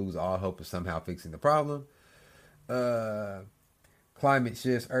 we will lose all hope of somehow fixing the problem. Climate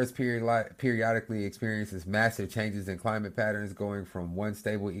shifts. Earth periodically experiences massive changes in climate patterns, going from one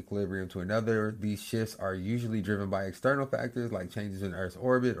stable equilibrium to another. These shifts are usually driven by external factors like changes in Earth's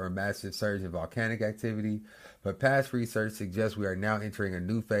orbit or massive surge in volcanic activity. But past research suggests we are now entering a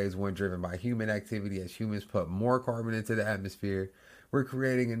new phase, one driven by human activity. As humans put more carbon into the atmosphere, we're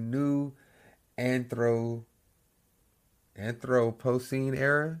creating a new Anthropocene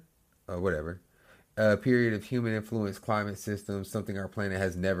era, or whatever. A period of human-influenced climate systems, something our planet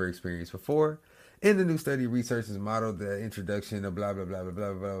has never experienced before. In the new study, researchers modeled the introduction of blah, blah, blah, blah,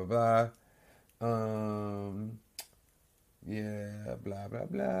 blah, blah, blah, blah. Yeah, blah, blah,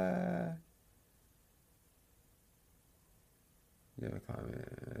 blah. Yeah, climate.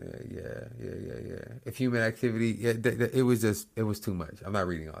 Yeah. If human activity, it was too much. I'm not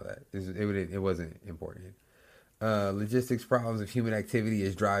reading all that. It wasn't important. Logistics problems of human activity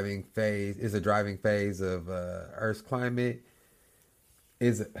is a driving phase of Earth's climate.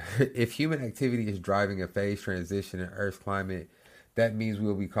 If human activity is driving a phase transition in Earth's climate, that means we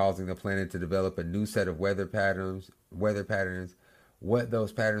will be causing the planet to develop a new set of weather patterns. What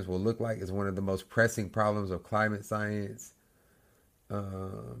those patterns will look like is one of the most pressing problems of climate science.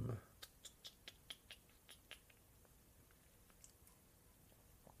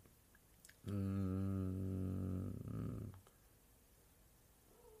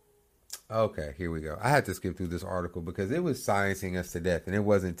 Okay, here we go. I had to skip through this article because it was sciencing us to death, and it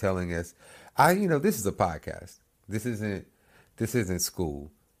wasn't telling us. This is a podcast. This isn't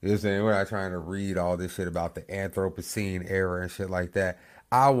school. You know what I'm saying? We're not trying to read all this shit about the Anthropocene era and shit like that.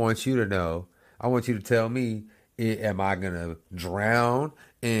 I want you to know. I want you to tell me, am I gonna drown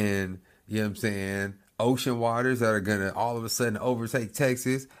in, you know what I'm saying, ocean waters that are gonna all of a sudden overtake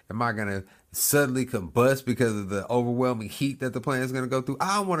Texas? Am I gonna suddenly combust because of the overwhelming heat that the planet's going to go through?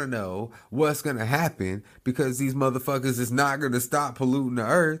 I want to know what's going to happen because these motherfuckers is not going to stop polluting the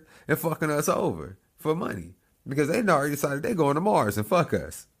earth and fucking us over for money because they already decided they're going to Mars and fuck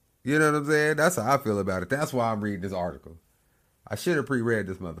us. You know what I'm saying? That's how I feel about it. That's why I'm reading this article. I should have pre-read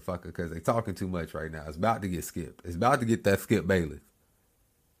this motherfucker because they talking too much right now. It's about to get skipped. It's about to get that Skip Bayless.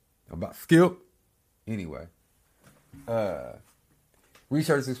 Skip. Anyway.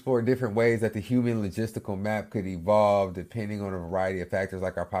 Researchers explore different ways that the human logistical map could evolve depending on a variety of factors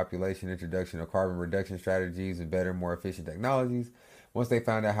like our population, introduction of carbon reduction strategies, and better, more efficient technologies. Once they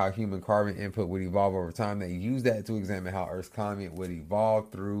found out how human carbon input would evolve over time, they used that to examine how Earth's climate would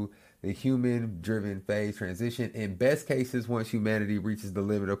evolve through the human-driven phase transition. In best cases, once humanity reaches the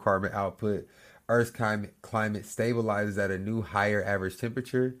limit of carbon output, Earth's climate stabilizes at a new higher average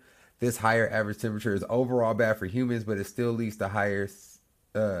temperature. This higher average temperature is overall bad for humans, but it still leads to higher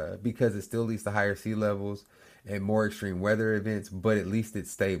sea levels and more extreme weather events, but at least it's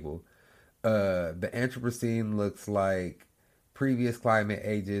stable. The Anthropocene looks like previous climate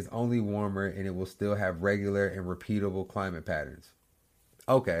ages, only warmer, and it will still have regular and repeatable climate patterns.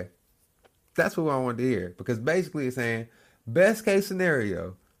 Okay. That's what I wanted to hear, because basically it's saying best case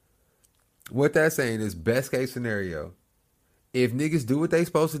scenario. What that's saying is best case scenario. If niggas do what they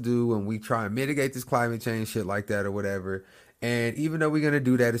supposed to do when we try and mitigate this climate change shit like that or whatever, and even though we're going to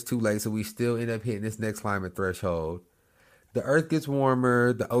do that, it's too late, so we still end up hitting this next climate threshold. The earth gets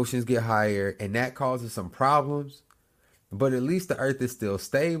warmer, the oceans get higher, and that causes some problems. But at least the earth is still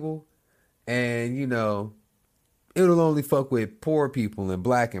stable. And, it'll only fuck with poor people and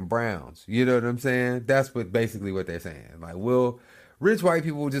black and browns. You know what I'm saying? That's basically what they're saying. Like, rich white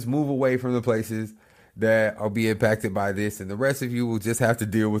people will just move away from the places that are being impacted by this, and the rest of you will just have to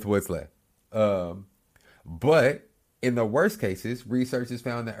deal with what's left. But in the worst cases, researchers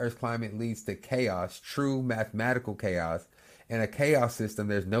found that Earth's climate leads to chaos, true mathematical chaos. In a chaos system,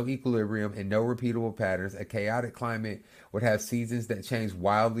 there's no equilibrium and no repeatable patterns. A chaotic climate would have seasons that change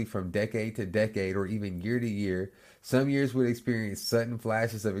wildly from decade to decade or even year to year. Some years would experience sudden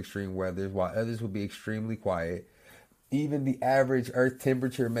flashes of extreme weather, while others would be extremely quiet. Even the average Earth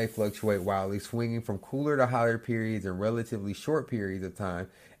temperature may fluctuate wildly, swinging from cooler to hotter periods in relatively short periods of time.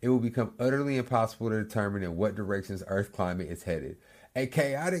 It will become utterly impossible to determine in what directions Earth's climate is headed. A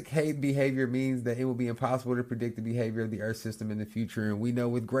chaotic behavior means that it will be impossible to predict the behavior of the Earth system in the future, and we know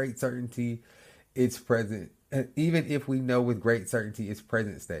with great certainty its present, even if we know with great certainty its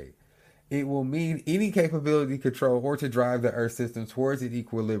present state. It will mean any capability to control or to drive the Earth system towards an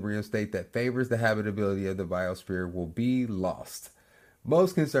equilibrium state that favors the habitability of the biosphere will be lost.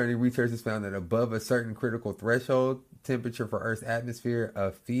 Most concerning, research has found that above a certain critical threshold temperature for Earth's atmosphere,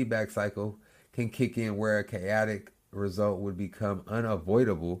 a feedback cycle can kick in where a chaotic result would become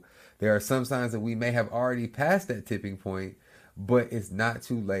unavoidable. There are some signs that we may have already passed that tipping point, but it's not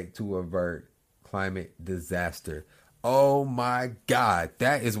too late to avert climate disaster. Oh my God,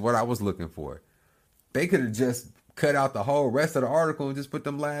 that is what I was looking for. They could have just cut out the whole rest of the article and just put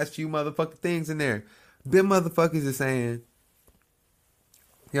them last few motherfucking things in there. Them motherfuckers are saying,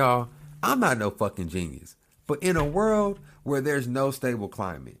 y'all, I'm not no fucking genius, but in a world where there's no stable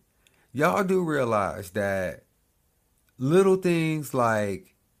climate, y'all do realize that little things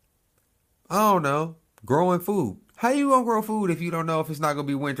like, I don't know, growing food. How you gonna grow food if you don't know if it's not gonna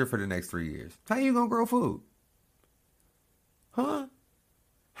be winter for the next 3 years? How you gonna grow food? Huh?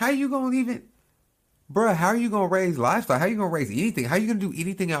 How you gonna even, bruh, how are you gonna raise livestock? How you gonna raise anything? How you gonna do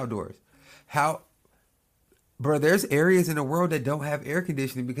anything outdoors? Bruh, there's areas in the world that don't have air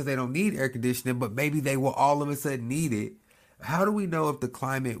conditioning because they don't need air conditioning, but maybe they will all of a sudden need it. How do we know if the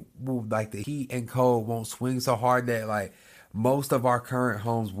climate will, like the heat and cold won't swing so hard that like most of our current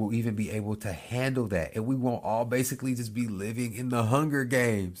homes will even be able to handle that? And we won't all basically just be living in the Hunger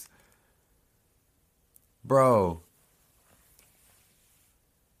Games. Bro.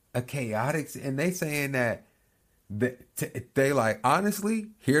 A chaotic, and they saying that they like, honestly,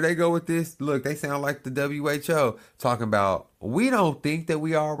 here they go with this. Look, they sound like the WHO talking about, we don't think that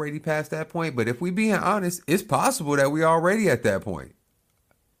we already past that point, but if we being honest, it's possible that we already at that point.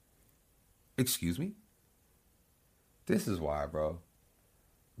 Excuse me? This is why, bro.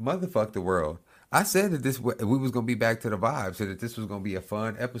 Motherfuck the world. I said that we was going to be back to the vibe, so that this was going to be a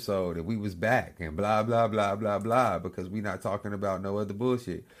fun episode, and we was back, and blah, blah, blah, blah, blah, because we not talking about no other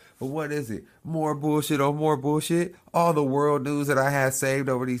bullshit. But what is it? More bullshit on more bullshit? All the world news that I had saved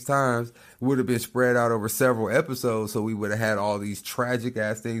over these times would have been spread out over several episodes, so we would have had all these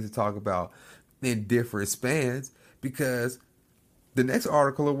tragic-ass things to talk about in different spans, because the next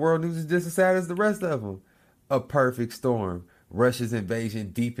article of world news is just as sad as the rest of them. A perfect storm. Russia's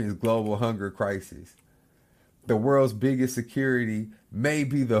invasion deepens global hunger crisis. The world's biggest security may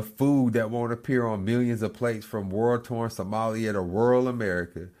be the food that won't appear on millions of plates from war-torn Somalia to rural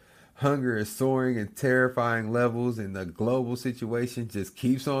America. Hunger is soaring in terrifying levels, and the global situation just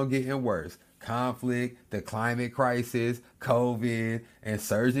keeps on getting worse. Conflict, the climate crisis, COVID, and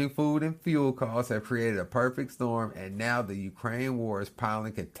surging food and fuel costs have created a perfect storm, and now the Ukraine war is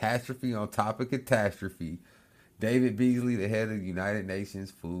piling catastrophe on top of catastrophe. David Beasley, the head of the United Nations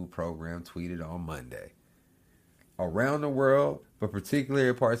Food Program, tweeted on Monday. Around the world, but particularly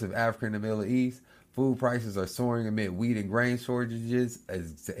in parts of Africa and the Middle East, food prices are soaring amid wheat and grain shortages,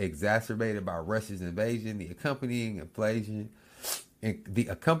 exacerbated by Russia's invasion. The accompanying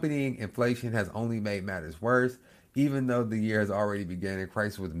inflation has only made matters worse, even though the year has already begun in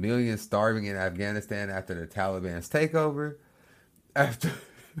crisis, with millions starving in Afghanistan after the Taliban's takeover.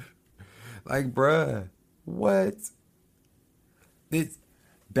 Like, bruh. What?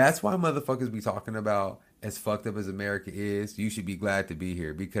 That's why motherfuckers be talking about, as fucked up as America is, you should be glad to be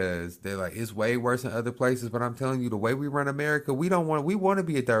here, because they're like, it's way worse in other places. But I'm telling you, the way we run America, we want to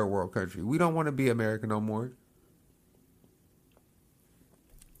be a third world country. We don't want to be America no more.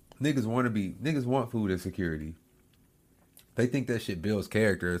 Niggas want food insecurity. They think that shit builds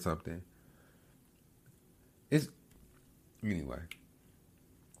character or something. Anyway.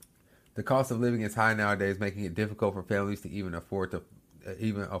 The cost of living is high nowadays, making it difficult for families to even afford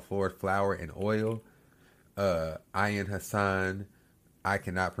flour and oil. Ayan Hassan, I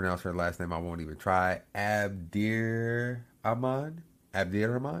cannot pronounce her last name. I won't even try. Abdirahman.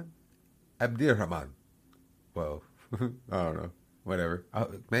 Well, I don't know. Whatever.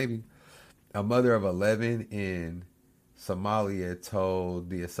 Maybe. A mother of 11 in Somalia told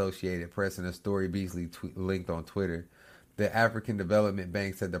the Associated Press in a story Beasley linked on Twitter. The African Development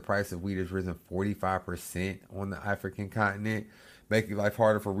Bank said the price of wheat has risen 45% on the African continent, making life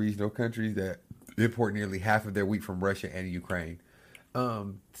harder for regional countries that import nearly half of their wheat from Russia and Ukraine.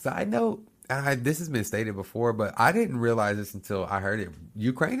 Side note, this has been stated before, but I didn't realize this until I heard it.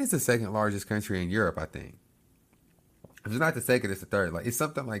 Ukraine is the second largest country in Europe, I think. If it's not the second, it's the third. Like, it's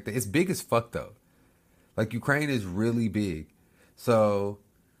something like that. It's big as fuck, though. Like, Ukraine is really big. So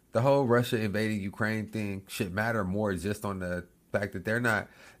the whole Russia invading Ukraine thing should matter more just on the fact that they're not.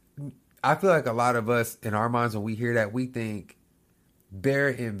 I feel like a lot of us in our minds, when we hear that, we think they're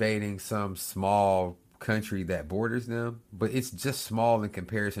invading some small country that borders them, but it's just small in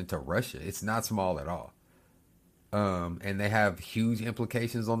comparison to Russia. It's not small at all. And they have huge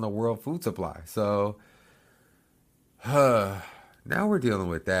implications on the world food supply. So, now we're dealing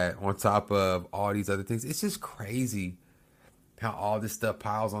with that on top of all these other things. It's just crazy how all this stuff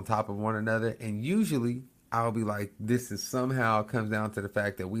piles on top of one another. And usually I'll be like, this is somehow comes down to the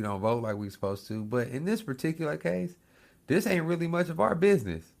fact that we don't vote like we're supposed to. But in this particular case, this ain't really much of our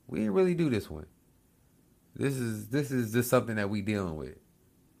business. We didn't really do this one. This is just something that we dealing with.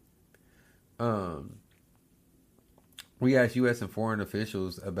 We asked U.S. and foreign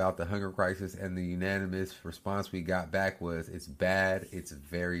officials about the hunger crisis, and the unanimous response we got back was, it's bad, it's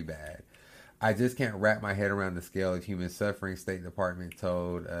very bad. I just can't wrap my head around the scale of human suffering, State Department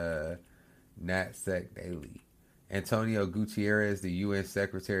told NatSec Daily. Antonio Gutierrez, the U.S.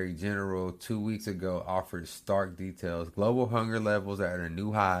 Secretary General, 2 weeks ago offered stark details. Global hunger levels are at a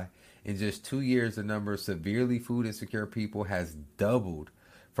new high. In just 2 years, the number of severely food insecure people has doubled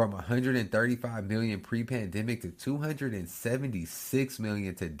from 135 million pre-pandemic to 276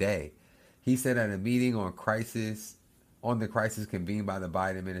 million today. He said at a meeting on the crisis convened by the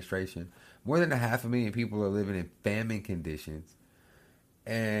Biden administration, more than 500,000 people are living in famine conditions,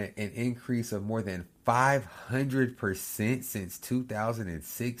 and an increase of more than 500% since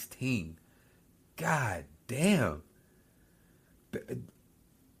 2016. God damn.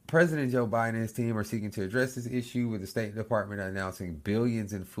 President Joe Biden and his team are seeking to address this issue, with the State Department announcing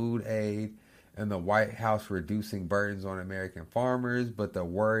billions in food aid and the White House reducing burdens on American farmers. But the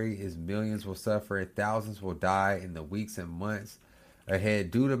worry is millions will suffer and thousands will die in the weeks and months ahead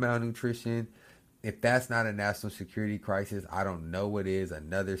due to malnutrition. If that's not a national security crisis, I don't know what is,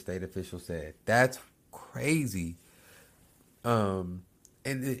 another state official said. That's crazy.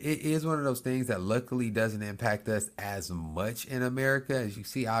 And it is one of those things that luckily doesn't impact us as much in America. As you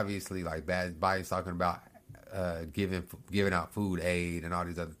see, obviously, like Biden's talking about giving out food aid and all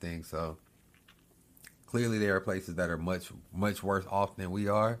these other things. So clearly there are places that are much, much worse off than we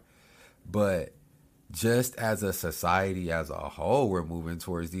are. But just as a society as a whole, we're moving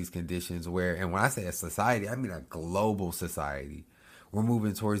towards these conditions where, and when I say a society, I mean a global society. We're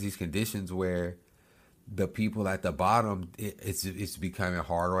moving towards these conditions where the people at the bottom, it's becoming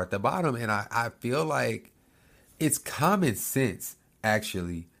harder at the bottom. And I feel like it's common sense,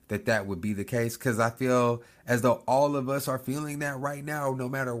 actually, that would be the case. Because I feel as though all of us are feeling that right now. No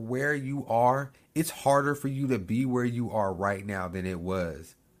matter where you are, it's harder for you to be where you are right now than it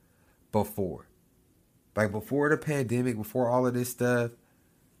was before. Like before the pandemic, before all of this stuff,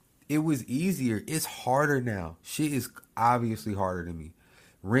 it was easier. It's harder now. Shit is obviously harder to me.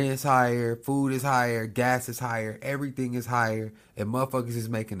 Rent's higher, food is higher, gas is higher, everything is higher, and motherfuckers is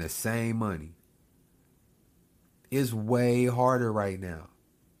making the same money. It's way harder right now.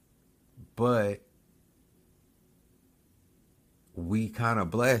 But we kind of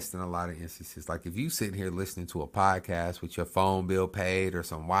blessed in a lot of instances. Like if you sitting here listening to a podcast with your phone bill paid or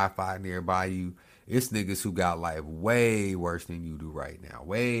some Wi-Fi nearby you, it's niggas who got life way worse than you do right now.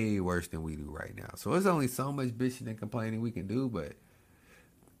 Way worse than we do right now. So there's only so much bitching and complaining we can do, but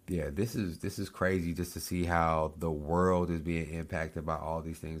yeah, this is crazy just to see how the world is being impacted by all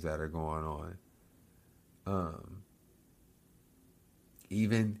these things that are going on.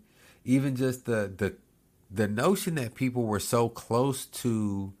 Even just the notion that people were so close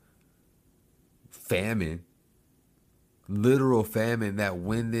to famine, literal famine, that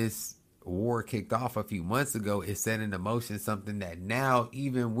when this war kicked off a few months ago, it set into motion something that now,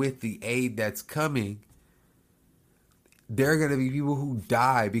 even with the aid that's coming, there are going to be people who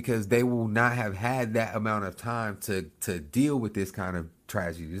die because they will not have had that amount of time to deal with this kind of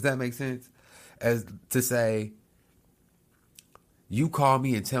tragedy. Does that make sense? As to say, you call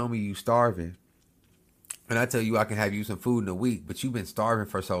me and tell me you starving, and I tell you I can have you some food in a week, but you've been starving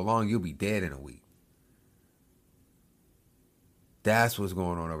for so long, you'll be dead in a week. That's what's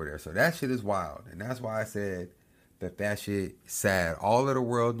going on over there. So that shit is wild. And that's why I said that shit is sad. All of the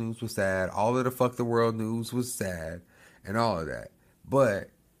world news was sad. All of the fuck the world news was sad. And all of that.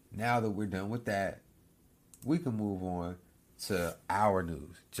 But now that we're done with that, we can move on to our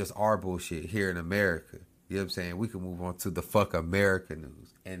news. Just our bullshit here in America. You know what I'm saying? We can move on to the fuck America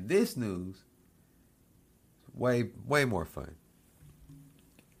news. And this news is way more fun.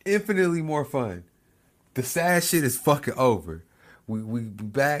 Infinitely more fun. The sad shit is fucking over. We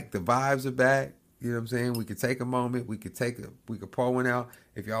back. The vibes are back. You know what I'm saying? We could take a moment. We could pour one out.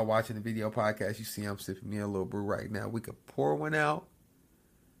 If y'all watching the video podcast, you see I'm sipping me a little brew right now. We could pour one out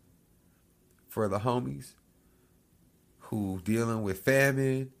for the homies who dealing with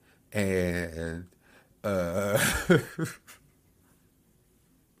famine and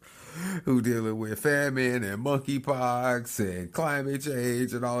who dealing with famine and monkeypox and climate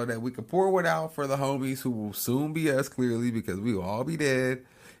change and all of that. We can pour one out for the homies who will soon be us, clearly, because we will all be dead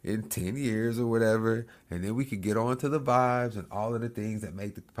in 10 years or whatever. And then we could get on to the vibes and all of the things that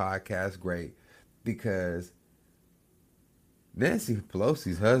make the podcast great. Because Nancy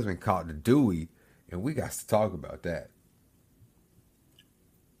Pelosi's husband caught the Dewey, and we got to talk about that.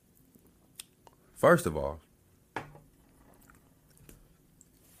 First of all,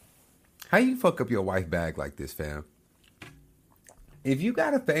 how you fuck up your wife bag like this, fam? If you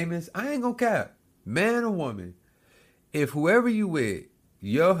got a famous, I ain't gonna cap, man or woman, if whoever you with,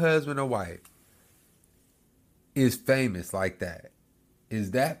 your husband or wife, is famous like that,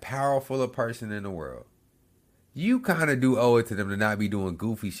 is that powerful a person in the world, you kind of do owe it to them to not be doing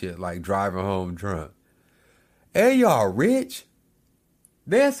goofy shit like driving home drunk. Hey, y'all rich?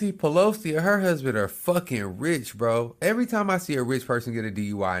 Nancy Pelosi and her husband are fucking rich, bro. Every time I see a rich person get a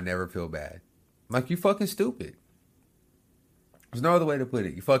DUI, I never feel bad. Like, you fucking stupid. There's no other way to put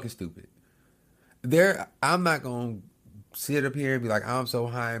it. You fucking stupid. I'm not going to sit up here and be like, I'm so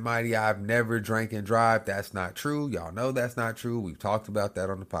high and mighty, I've never drank and drive. That's not true. Y'all know that's not true. We've talked about that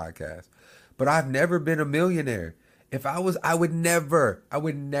on the podcast. But I've never been a millionaire. If I was, I would never.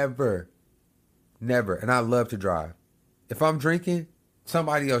 And I love to drive. If I'm drinking,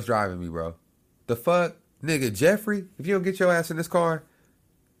 somebody else driving me, bro. The fuck? Nigga, Jeffrey, if you don't get your ass in this car.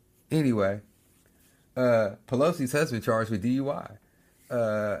 Anyway, Pelosi's husband charged with DUI.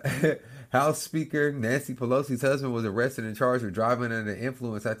 House Speaker Nancy Pelosi's husband was arrested and charged with driving under the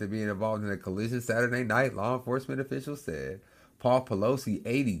influence after being involved in a collision Saturday night, law enforcement officials said. Paul Pelosi,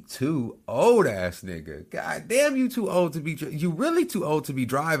 82, old ass nigga. God damn, you too old to be, you really too old to be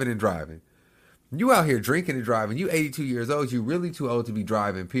driving and driving. You out here drinking and driving. You 82 years old. You really too old to be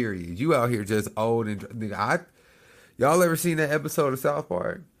driving, period. You out here just old and... Y'all ever seen that episode of South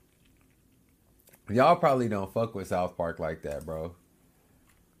Park? Y'all probably don't fuck with South Park like that, bro.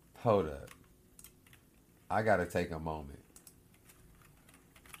 Hold up. I gotta take a moment.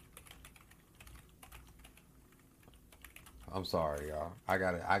 I'm sorry, y'all. I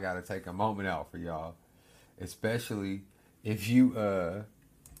gotta take a moment out for y'all. Especially if you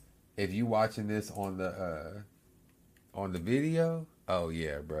watching this on the video, oh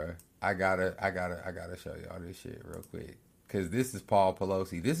yeah, bro. I gotta show y'all this shit real quick. Cause this is Paul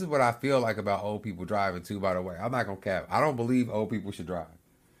Pelosi. This is what I feel like about old people driving too, by the way. I'm not gonna cap. I don't believe old people should drive.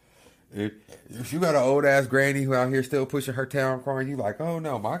 If you got an old ass granny who out here still pushing her town car and you like, oh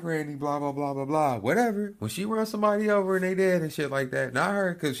no, my granny, blah, blah, blah, blah, blah, whatever. When she runs somebody over and they dead and shit like that, not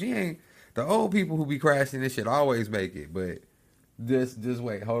her, cause she ain't, the old people who be crashing this shit always make it, but just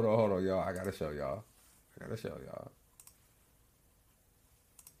wait, hold on, y'all. I gotta show y'all.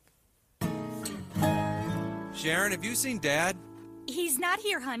 Sharon, have you seen Dad? He's not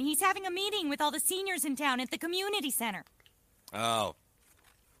here, hon. He's having a meeting with all the seniors in town at the community center. Oh.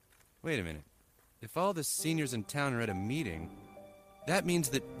 Wait a minute. If all the seniors in town are at a meeting, that means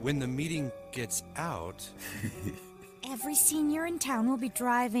that when the meeting gets out... Every senior in town will be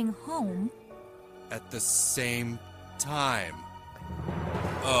driving home. At the same time.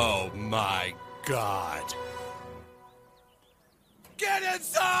 Oh my God. Get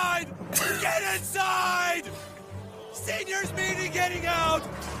inside! Get inside! Seniors meeting getting out!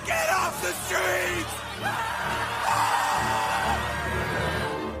 Get off the streets!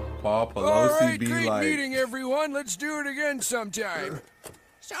 Paul Pelosi All right, be great like, meeting, everyone. Let's do it again sometime.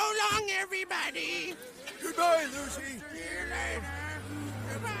 So long, everybody. Goodbye, Lucy. See you later.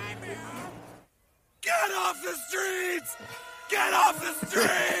 Goodbye, Bill. Get off the streets! Get off the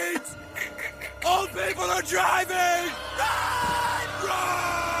streets! Old people are driving! Run!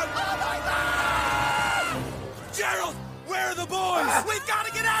 Run! Oh my God! Gerald, where are the boys? We've got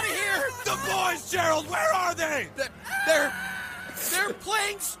to get out of here! The boys, Gerald, where are they? They're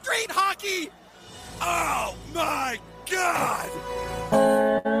playing street hockey. Oh my God!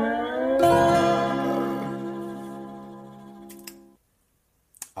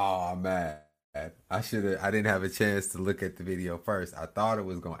 oh man, I didn't have a chance to look at the video first. I thought it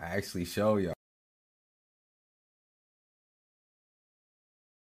was gonna actually show y'all.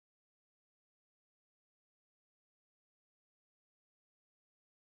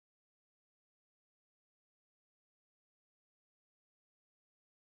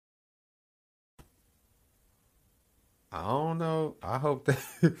 I don't know. I hope that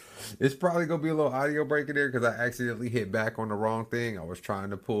it's probably gonna be a little audio break in there because I accidentally hit back on the wrong thing. I was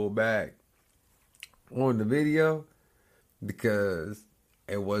trying to pull back on the video because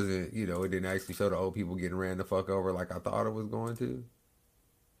it wasn't, it didn't actually show the old people getting ran the fuck over like I thought it was going to.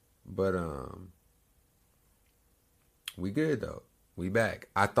 But we good though. We back.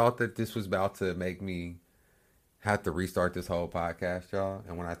 I thought that this was about to make me have to restart this whole podcast, y'all.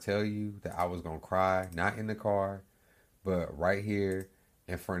 And when I tell you that I was going to cry, not in the car, but right here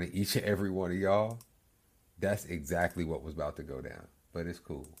in front of each and every one of y'all, that's exactly what was about to go down. But it's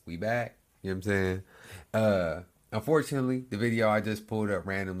cool. We back. You know what I'm saying? Unfortunately, the video I just pulled up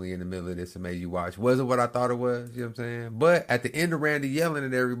randomly in the middle of this and made you watch wasn't what I thought it was. You know what I'm saying? But at the end of Randy yelling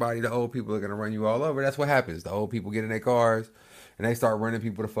at everybody, the old people are going to run you all over. That's what happens. The old people get in their cars and they start running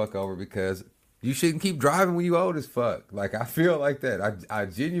people the fuck over because you shouldn't keep driving when you old as fuck. Like, I feel like that. I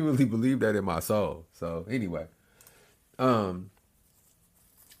genuinely believe that in my soul. So, anyway. Paul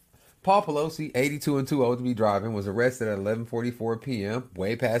Pelosi, 82 and too old to be driving, was arrested at 11:44 p.m.,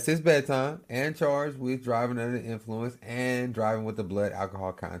 way past his bedtime, and charged with driving under the influence and driving with a blood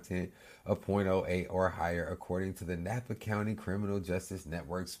alcohol content of .08 or higher, according to the Napa County Criminal Justice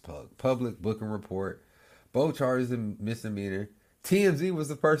Network's public booking report. Both charges of misdemeanor. TMZ was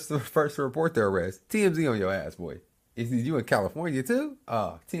the first to report the arrest. TMZ on your ass, boy. Is you in California too?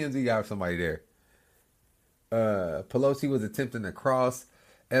 TMZ got somebody there. Pelosi was attempting to cross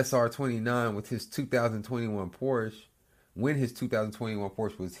SR-29 with his 2021 Porsche when his 2021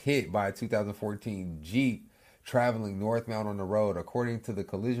 Porsche was hit by a 2014 Jeep traveling northbound on the road. According to the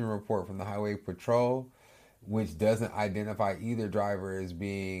collision report from the Highway Patrol, which doesn't identify either driver as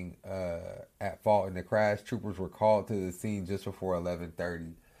being at fault in the crash, troopers were called to the scene just before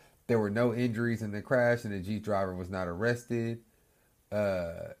 11:30. There were no injuries in the crash and the Jeep driver was not arrested.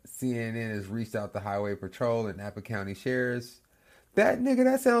 CNN has reached out to Highway Patrol and Napa County Sheriff's. That nigga,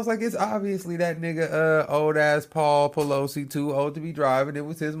 that sounds like it's obviously that nigga, old ass Paul Pelosi, too old to be driving. It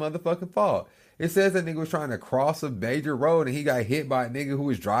was his motherfucking fault. It says that nigga was trying to cross a major road and he got hit by a nigga who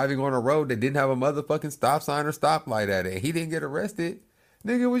was driving on a road that didn't have a motherfucking stop sign or stoplight at it. He didn't get arrested.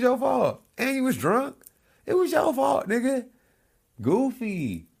 Nigga, it was your fault. And he was drunk. It was your fault, nigga.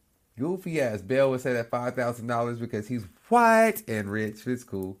 Goofy ass. Bail was set at $5,000 because he's white and rich. It's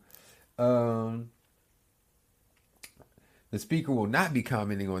cool. The speaker will not be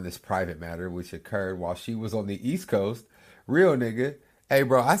commenting on this private matter, which occurred while she was on the East Coast. Real nigga. Hey,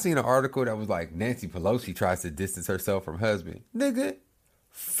 bro, I seen an article that was like, Nancy Pelosi tries to distance herself from husband. Nigga,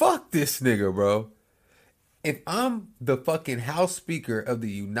 fuck this nigga, bro. If I'm the fucking House Speaker of the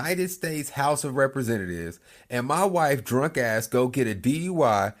United States House of Representatives and my wife, drunk ass, go get a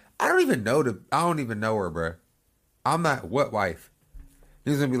DUI, I don't even know her, bro. I'm not, what wife?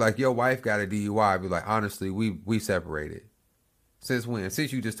 He's gonna be like, your wife got a DUI. I'd be like, honestly, we separated. Since when?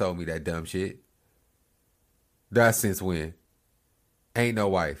 Since you just told me that dumb shit. That's since when? Ain't no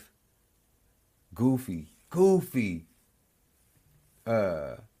wife. Goofy.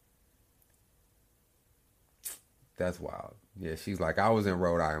 That's wild. Yeah, she's like, I was in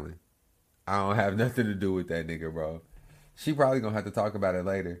Rhode Island. I don't have nothing to do with that nigga, bro. She probably gonna have to talk about it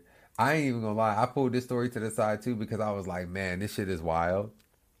later. I ain't even gonna lie. I pulled this story to the side too because I was like, man, this shit is wild.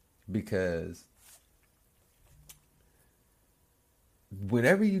 Because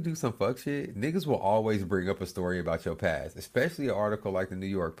whenever you do some fuck shit, niggas will always bring up a story about your past, especially an article like the New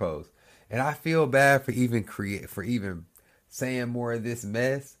York Post. And I feel bad for even saying more of this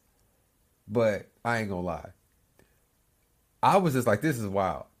mess, but I ain't gonna lie. I was just like, this is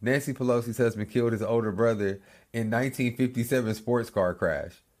wild. Nancy Pelosi's husband killed his older brother in 1957 sports car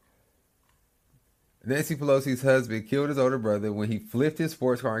crash. Nancy Pelosi's husband killed his older brother when he flipped his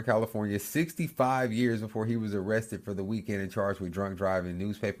sports car in California 65 years before he was arrested for the weekend and charged with drunk driving,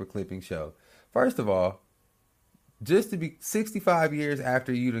 newspaper clipping show. First of all, just to be 65 years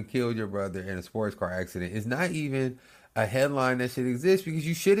after you done killed your brother in a sports car accident is not even a headline that should exist because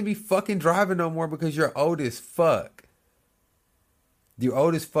you shouldn't be fucking driving no more because you're old as fuck. Your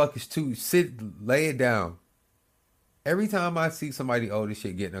old as fuck is too, lay it down. Every time I see somebody old as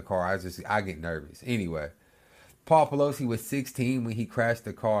shit get in a car, I get nervous. Anyway, Paul Pelosi was 16 when he crashed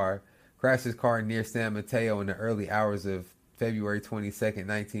his car near San Mateo in the early hours of February 22nd,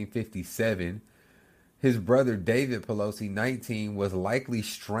 1957. His brother David Pelosi, 19, was likely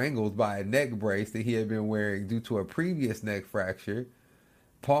strangled by a neck brace that he had been wearing due to a previous neck fracture.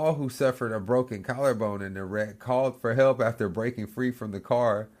 Paul, who suffered a broken collarbone in the wreck, called for help after breaking free from the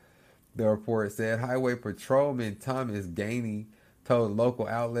car. The report said Highway Patrolman Thomas Gainey told a local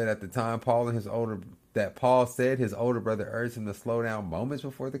outlet at the time Paul said his older brother urged him to slow down moments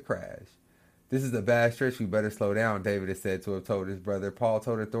before the crash. This is a bad stretch, we better slow down, David is said to have told his brother. Paul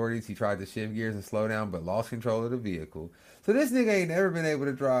told authorities he tried to shift gears and slow down but lost control of the vehicle. So this nigga ain't never been able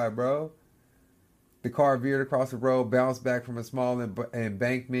to drive, bro. The car veered across the road, bounced back from a small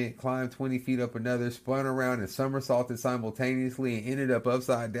embankment, climbed 20 feet up another, spun around and somersaulted simultaneously, and ended up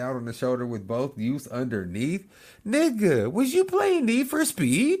upside down on the shoulder with both youths underneath. Nigga, was you playing Need for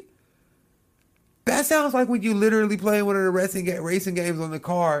Speed? That sounds like when you literally playing one of the racing games on the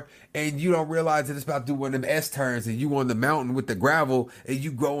car and you don't realize that it's about to do one of them S-turns and you on the mountain with the gravel and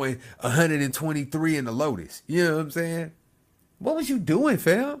you going 123 in the Lotus. You know what I'm saying? What was you doing,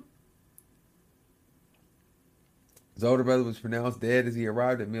 fam? His older brother was pronounced dead as he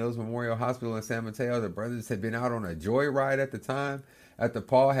arrived at Mills Memorial Hospital in San Mateo. The brothers had been out on a joyride at the time after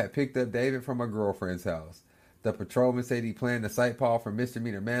Paul had picked up David from a girlfriend's house. The patrolman said he planned to cite Paul for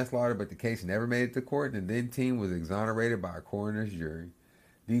misdemeanor manslaughter, but the case never made it to court, and the then teen was exonerated by a coroner's jury.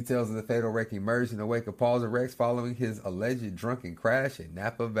 Details of the fatal wreck emerged in the wake of Paul's arrest following his alleged drunken crash in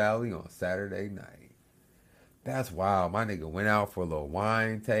Napa Valley on Saturday night. That's wild. My nigga went out for a little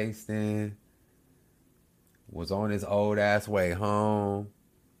wine tasting, was on his old ass way home,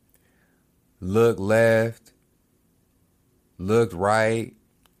 looked left, looked right,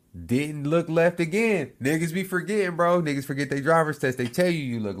 didn't look left again. Niggas be forgetting, bro. Niggas forget their driver's test. They tell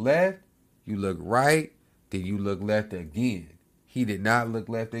you look left, you look right, then you look left again. He did not look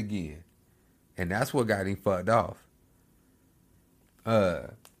left again. And that's what got him fucked off.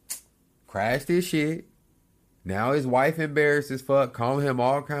 Crashed his shit. Now his wife embarrassed as fuck, calling him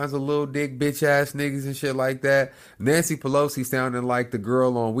all kinds of little dick bitch ass niggas and shit like that. Nancy Pelosi sounding like the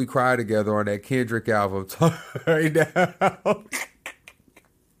girl on We Cry Together on that Kendrick album right now.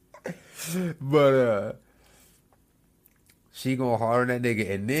 But she gonna hard on that nigga,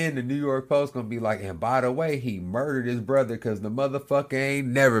 and then the New York Post gonna be like, and by the way, he murdered his brother because the motherfucker ain't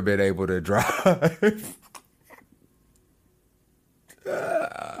never been able to drive.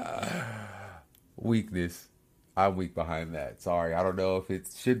 Weakness. I'm weak behind that. Sorry, I don't know if it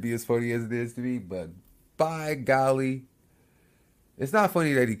should be as funny as it is to me, but by golly, it's not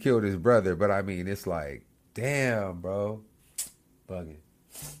funny that he killed his brother, but I mean, it's like, damn, bro, bugging.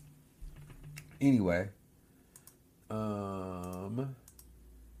 Anyway,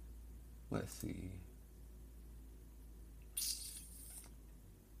 let's see.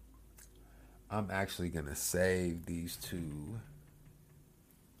 I'm actually gonna save these two.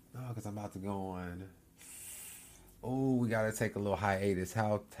 No, because I'm about to go on. Oh, we gotta take a little hiatus.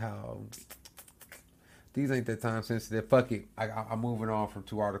 How? These ain't that time sensitive. Fuck it. I'm moving on from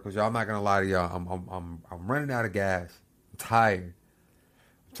two articles, y'all. I'm not gonna lie to y'all. I'm running out of gas. I'm tired.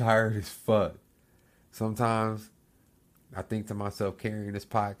 I'm tired as fuck. Sometimes I think to myself, carrying this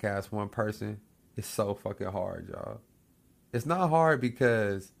podcast one person is so fucking hard, y'all. It's not hard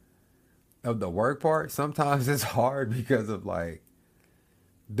because of the work part. Sometimes it's hard because of like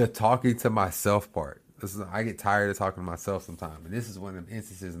the talking to myself part. I get tired of talking to myself sometimes. And this is one of them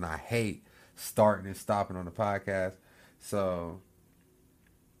instances, and I hate starting and stopping on the podcast. So,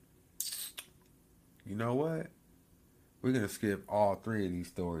 you know what? We're going to skip all three of these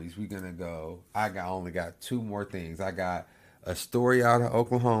stories. We're going to go. Only got two more things. I got a story out of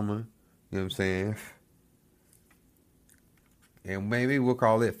Oklahoma. You know what I'm saying? And maybe we'll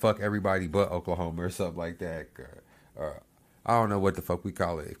call it Fuck Everybody But Oklahoma or something like that. Or I don't know what the fuck we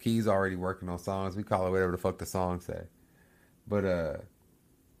call it. If Key's already working on songs, we call it whatever the fuck the song say. But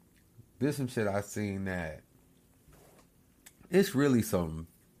there's some shit I seen that it's really some...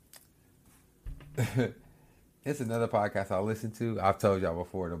 It's another podcast I listen to. I've told y'all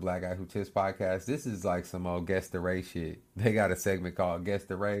before, the Black Guy Who Tips podcast. This is like some old Guess the Race shit. They got a segment called Guess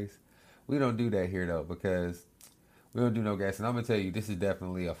the Race. We don't do that here though, because we don't do no guessing. I'm gonna tell you, this is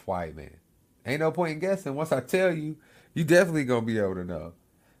definitely a white man. Ain't no point in guessing. Once I tell you, you definitely gonna be able to know.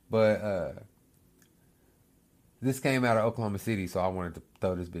 But this came out of Oklahoma City, so I wanted to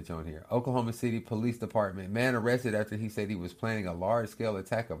throw this bitch on here. Oklahoma City Police Department. Man arrested after he said he was planning a large-scale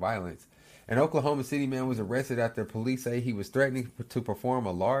attack of violence. An Oklahoma City man was arrested after police say he was threatening to perform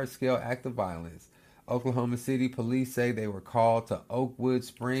a large-scale act of violence. Oklahoma City police say they were called to Oakwood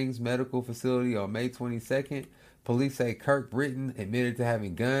Springs Medical Facility on May 22nd. Police say Kirk Britton admitted to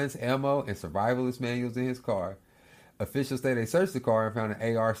having guns, ammo, and survivalist manuals in his car. Officials say they searched the car and found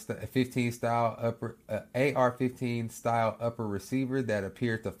an AR-15 style upper receiver that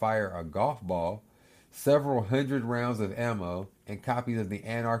appeared to fire a golf ball, several hundred rounds of ammo, and copies of the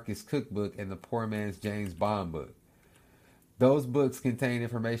Anarchist Cookbook and the Poor Man's James Bond book. Those books contain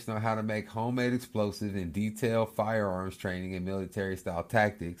information on how to make homemade explosives and detailed firearms training and military-style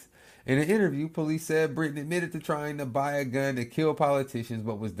tactics. In an interview, police said Britton admitted to trying to buy a gun to kill politicians,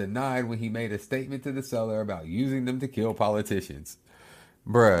 but was denied when he made a statement to the seller about using them to kill politicians.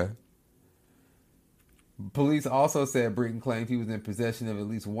 Bruh. Police also said Britton claimed he was in possession of at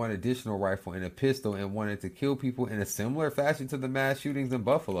least one additional rifle and a pistol and wanted to kill people in a similar fashion to the mass shootings in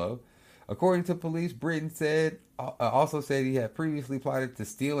Buffalo. According to police, Britton also said he had previously plotted to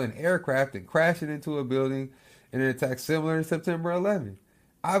steal an aircraft and crash it into a building in an attack similar to September 11th.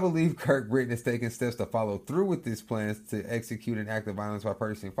 I believe Kirk Britton has taken steps to follow through with his plans to execute an act of violence by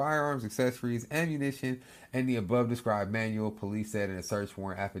purchasing firearms, accessories, ammunition, and the above-described manual, police said in a search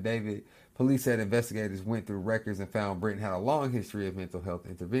warrant affidavit. Police said investigators went through records and found Britton had a long history of mental health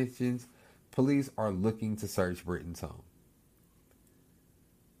interventions. Police are looking to search Britton's home.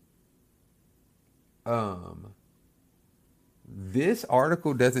 This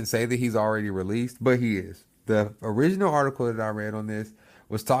article doesn't say that he's already released, but he is. The original article that I read on this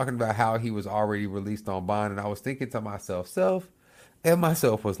was talking about how he was already released on bond, and I was thinking to myself, and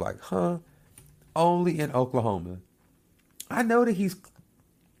myself was like, only in Oklahoma. I know that he's.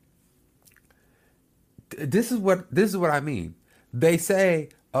 This is what I mean. They say,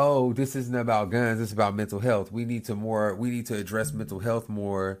 "Oh, this isn't about guns. It's about mental health. We need to address mental health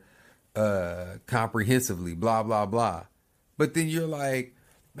more comprehensively." Blah blah blah. But then you're like,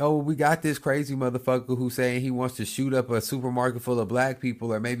 "Oh, we got this crazy motherfucker who's saying he wants to shoot up a supermarket full of black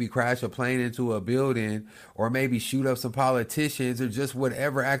people, or maybe crash a plane into a building, or maybe shoot up some politicians, or just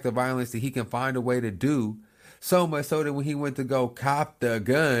whatever act of violence that he can find a way to do." So much so that when he went to go cop the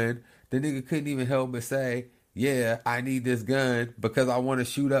gun, the nigga couldn't even help but say, "Yeah, I need this gun because I want to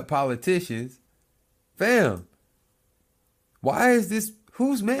shoot up politicians." Fam, why is this?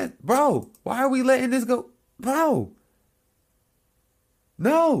 Who's man? Bro, why are we letting this go? Bro,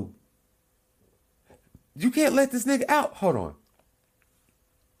 no. You can't let this nigga out. Hold on.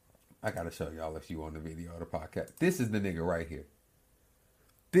 I got to show y'all if you on the video or the podcast. This is the nigga right here.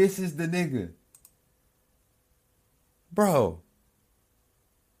 This is the nigga. Bro.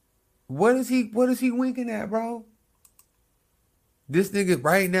 What is he winking at, bro? This nigga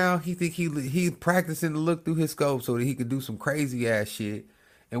right now, he think he practicing to look through his scope so that he can do some crazy ass shit.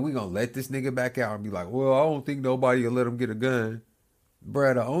 And we gonna let this nigga back out and be like, "Well, I don't think nobody will let him get a gun."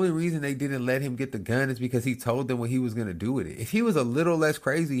 Bruh, the only reason they didn't let him get the gun is because he told them what he was gonna do with it. If he was a little less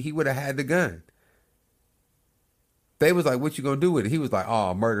crazy, he would have had the gun. They was like, "What you gonna do with it?" He was like,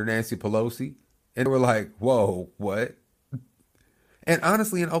 "Oh, murder Nancy Pelosi." And they were like, "Whoa, what?" And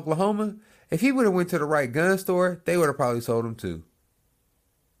honestly, in Oklahoma, if he would have went to the right gun store, they would have probably sold him too.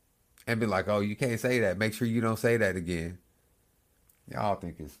 And been like, "Oh, you can't say that. Make sure you don't say that again." Y'all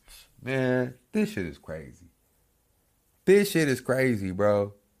think it's, man, this shit is crazy. This shit is crazy,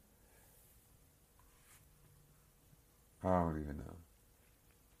 bro. I don't even know.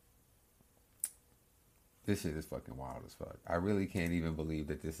 This shit is fucking wild as fuck. I really can't even believe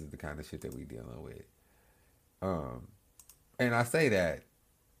that this is the kind of shit that we dealing with. And I say that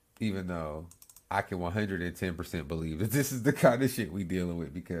even though I can 110% believe that this is the kind of shit we dealing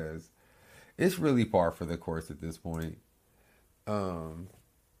with, because it's really par for the course at this point.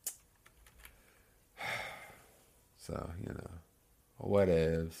 So, you know,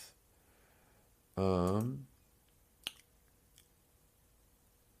 whatevs.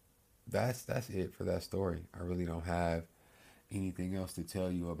 That's it for that story. I really don't have anything else to tell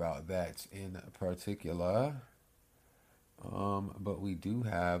you about that in particular. But we do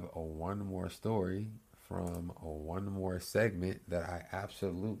have one more story from one more segment that I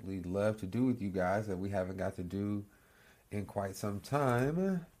absolutely love to do with you guys that we haven't got to do in quite some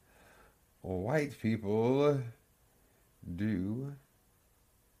time. White people do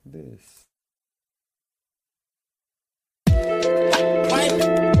this. White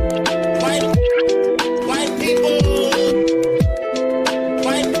people. White people do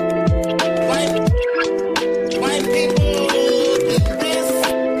this.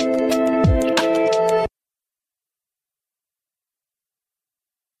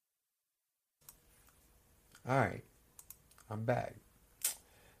 All right, I'm back.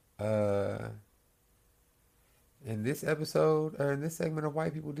 In this episode, or in this segment of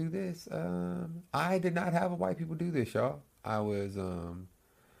White People Do This, I did not have a White People Do This, y'all. I was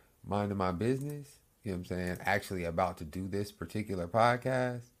minding my business, you know what I'm saying, actually about to do this particular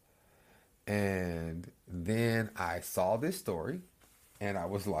podcast. And then I saw this story, and I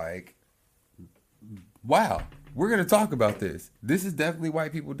was like, wow, we're going to talk about this. This is definitely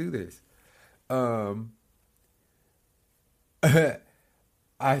White People Do This.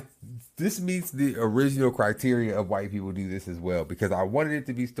 This meets the original criteria of White People Do This as well, because I wanted it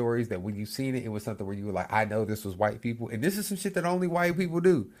to be stories that when you seen it, it was something where you were like, I know this was white people, and this is some shit that only white people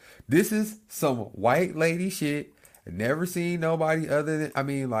do. This is some white lady shit. I've never seen nobody other than, I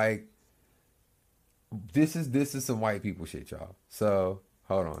mean, like, this is some white people shit, y'all. So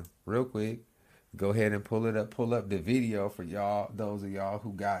hold on real quick. Go ahead and pull up the video for y'all, those of y'all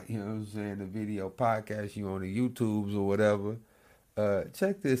who got, you know what I'm saying, the video podcast, you on the YouTubes or whatever.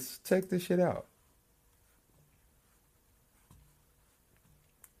 Check this shit out.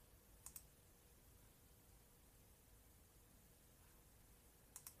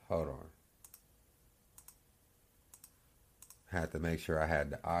 Hold on. Had to make sure I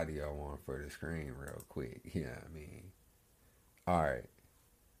had the audio on for the screen real quick. You know what I mean? All right.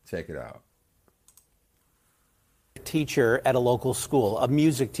 Check it out. Teacher at a local school, a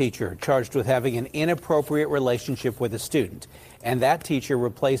music teacher charged with having an inappropriate relationship with a student. And that teacher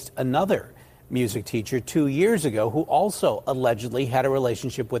replaced another music teacher 2 years ago who also allegedly had a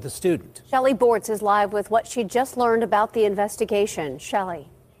relationship with a student. Shelley Bortz is live with what she just learned about the investigation. Shelley.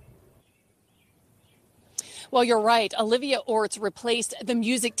 Well, you're right. Olivia Orts replaced the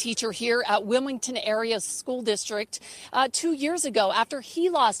music teacher here at Wilmington Area School District 2 years ago after he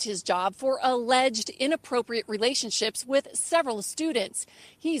lost his job for alleged inappropriate relationships with several students.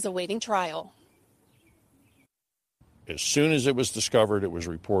 He's awaiting trial. As soon as it was discovered, it was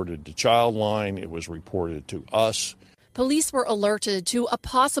reported to Childline. It was reported to us. Police were alerted to a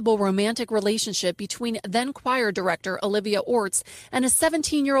possible romantic relationship between then choir director Olivia Orts and a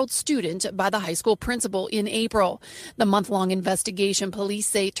 17-year-old student by the high school principal in April. The month-long investigation, police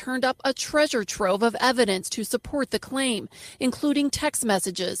say, turned up a treasure trove of evidence to support the claim, including text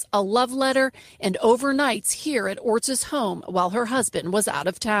messages, a love letter, and overnights here at Orts' home while her husband was out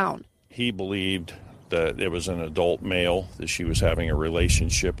of town. He believed that it was an adult male that she was having a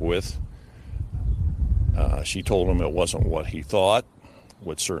relationship with. She told him it wasn't what he thought,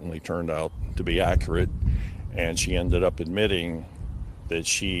 what certainly turned out to be accurate, and she ended up admitting that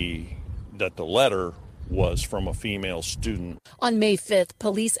the letter was from a female student. On May 5th,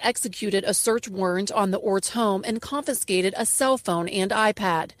 police executed a search warrant on the Orts home and confiscated a cell phone and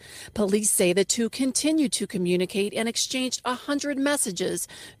iPad. Police say the two continued to communicate and exchanged 100 messages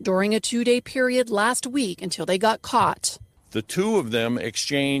during a 2-day period last week until they got caught. The two of them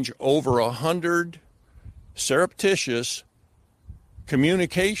exchanged over 100 surreptitious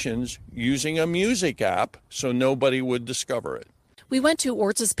communications using a music app so nobody would discover it. We went to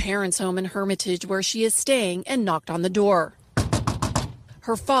Orts' parents' home in Hermitage where she is staying and knocked on the door.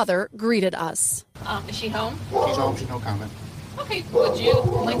 Her father greeted us. Is she home? She's home. She's no comment. Okay. Would you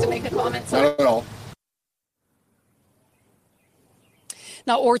like to make a comment, sir? Not at all.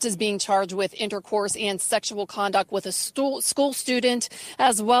 Now, Orts is being charged with intercourse and sexual conduct with a school student,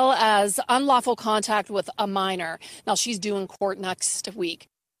 as well as unlawful contact with a minor. Now, she's due in court next week.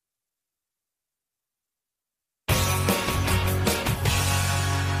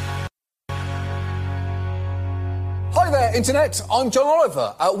 Hi there, Internet. I'm John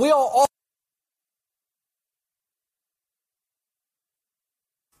Oliver. We are off.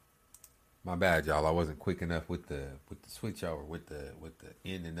 My bad, y'all. I wasn't quick enough with the switch over with the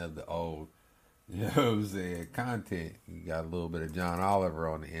ending of the old, you know what I'm saying, content. You got a little bit of John Oliver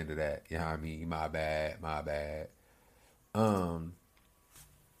on the end of that. You know what I mean? My bad.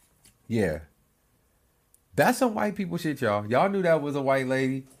 Yeah. That's some white people shit, y'all. Y'all knew that was a white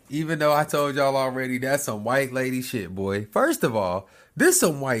lady, even though I told y'all already that's some white lady shit, boy. First of all, this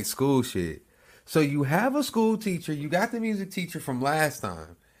some white school shit. So you have a school teacher, you got the music teacher from last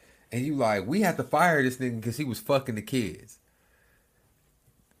time. And you like, we have to fire this nigga because he was fucking the kids.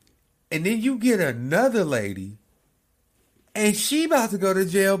 And then you get another lady, and she about to go to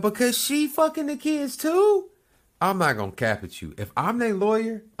jail because she fucking the kids too? I'm not going to cap at you. If I'm their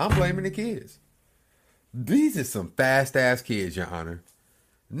lawyer, I'm blaming the kids. These are some fast-ass kids, Your Honor.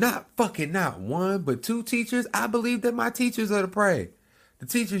 Not one, but two teachers. I believe that my teachers are the prey. The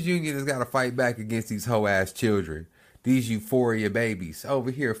teachers union has got to fight back against these hoe-ass children. These euphoria babies over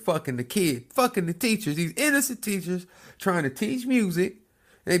here fucking the kid, fucking the teachers, these innocent teachers trying to teach music.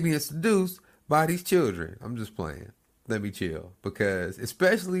 They being seduced by these children. I'm just playing. Let me chill. Because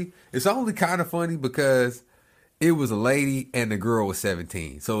especially, it's only kind of funny because it was a lady and the girl was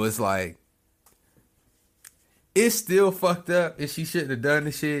 17. So it's like, it's still fucked up and she shouldn't have done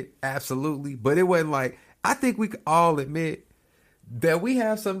the shit. Absolutely. But it wasn't like, I think we could all admit that we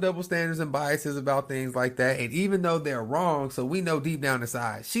have some double standards and biases about things like that. And even though they're wrong, so we know deep down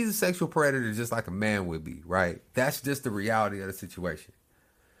inside, she's a sexual predator just like a man would be, right? That's just the reality of the situation.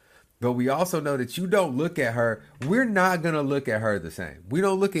 But we also know that you don't look at her. We're not going to look at her the same. We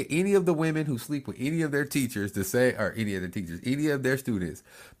don't look at any of the women who sleep with any of their teachers any of their students,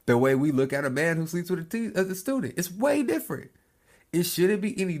 the way we look at a man who sleeps with a student. It's way different. It shouldn't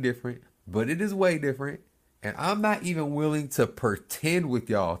be any different, but it is way different. And I'm not even willing to pretend with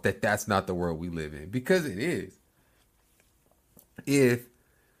y'all that that's not the world we live in, because it is. If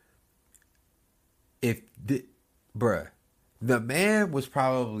bruh, the man was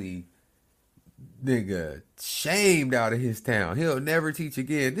probably, nigga, shamed out of his town. He'll never teach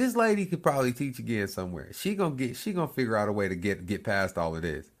again. This lady could probably teach again somewhere. She gonna figure out a way to get past all of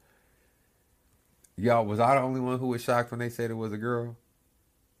this. Y'all, was I the only one who was shocked when they said it was a girl?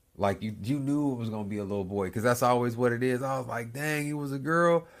 Like, you knew it was gonna be a little boy, because that's always what it is. I was like, dang, it was a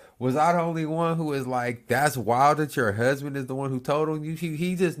girl. Was I the only one who was like, that's wild that your husband is the one who told on you?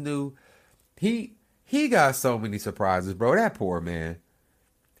 He just knew. He got so many surprises, bro. That poor man.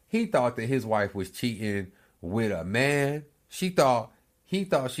 He thought that his wife was cheating with a man. He thought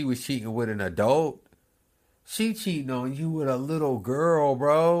she was cheating with an adult. She cheating on you with a little girl,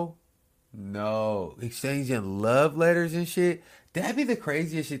 bro. No, exchanging love letters and shit. That'd be the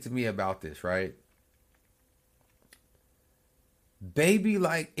craziest shit to me about this, right? Baby,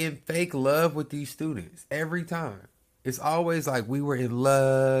 like, in fake love with these students every time. It's always like we were in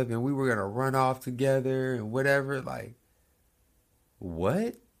love and we were gonna run off together and whatever. Like,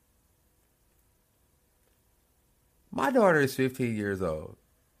 what? My daughter is 15 years old.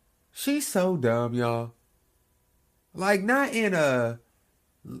 She's so dumb, y'all. Like, not in a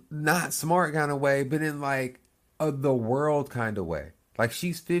not smart kind of way, but in like the world kind of way. Like,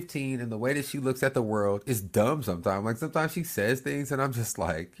 she's 15 and the way that she looks at the world is dumb sometimes. Like, sometimes she says things and I'm just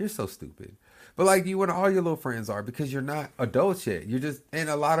like, you're so stupid. But like, you and all your little friends are, because you're not adults yet. You're just, and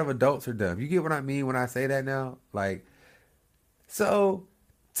a lot of adults are dumb. You get what I mean when I say that now? Like, so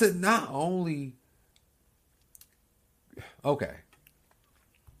to not only, okay,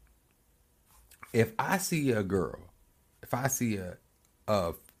 if I see a girl, if I see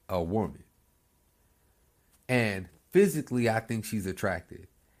a woman, and physically I think she's attractive,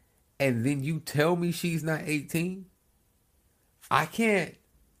 and then you tell me she's not 18, I can't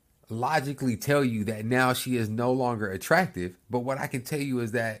logically tell you that now she is no longer attractive, but what I can tell you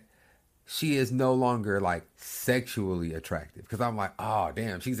is that she is no longer like sexually attractive, because I'm like, oh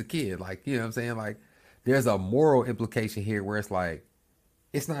damn, she's a kid. Like, you know what I'm saying? Like, there's a moral implication here where it's like,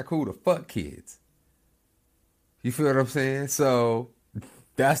 it's not cool to fuck kids. You feel what I'm saying? So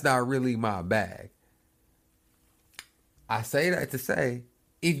that's not really my bag. I say that to say,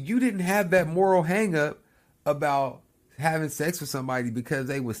 if you didn't have that moral hang up about having sex with somebody because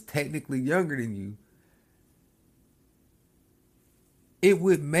they was technically younger than you, it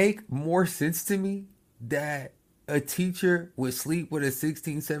would make more sense to me that a teacher would sleep with a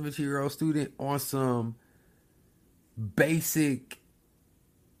 16, 17-year-old student on some basic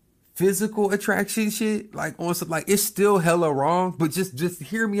physical attraction shit. Like, on some, like, it's still hella wrong, but just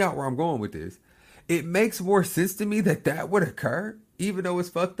hear me out where I'm going with this. It makes more sense to me that that would occur, even though it's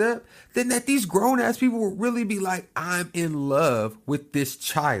fucked up, than that these grown-ass people would really be like, I'm in love with this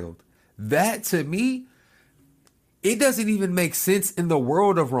child. That, to me, it doesn't even make sense in the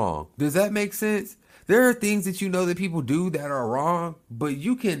world of wrong. Does that make sense? There are things that you know that people do that are wrong, but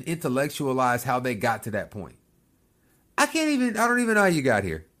you can intellectualize how they got to that point. I don't even know how you got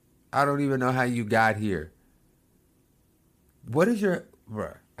here. I don't even know how you got here. What is your,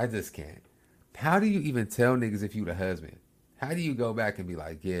 bruh, I just can't. How do you even tell niggas if you the husband? How do you go back and be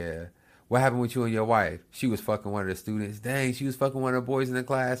like, yeah, what happened with you and your wife? She was fucking one of the students. Dang, she was fucking one of the boys in the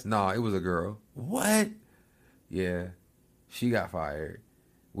class? No, it was a girl. What? Yeah, she got fired.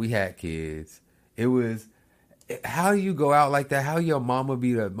 We had kids. It was, how do you go out like that? How your mama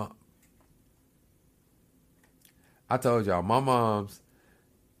be the mom? I told y'all, my mom's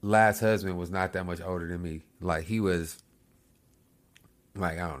last husband was not that much older than me. Like, he was,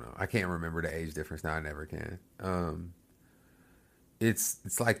 like, I don't know. I can't remember the age difference now. I never can.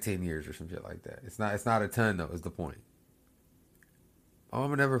 It's like 10 years or some shit like that. It's not a ton though, is the point. My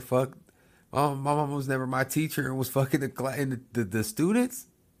mama never fucked. My mama was never my teacher and was fucking the students.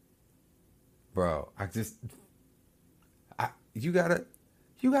 Bro, you gotta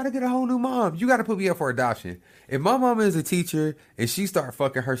get a whole new mom. You gotta put me up for adoption. If my mama is a teacher and she start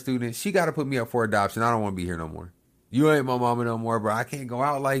fucking her students, she gotta put me up for adoption. I don't want to be here no more. You ain't my mama no more, bro. I can't go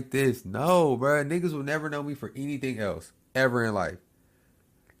out like this. No, bro. Niggas will never know me for anything else ever in life.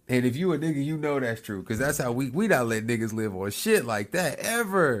 And if you a nigga, you know that's true. Because that's how we not let niggas live on shit like that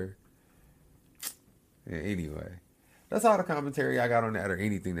ever. Yeah, anyway, that's all the commentary I got on that or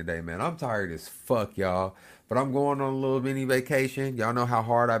anything today, man. I'm tired as fuck, y'all. But I'm going on a little mini vacation. Y'all know how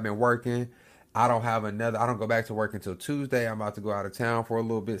hard I've been working. I don't go back to work until Tuesday. I'm about to go out of town for a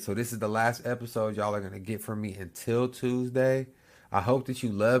little bit. So this is the last episode y'all are going to get from me until Tuesday. I hope that you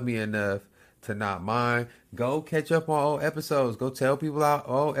love me enough to not mind. Go catch up on old episodes. Go tell people out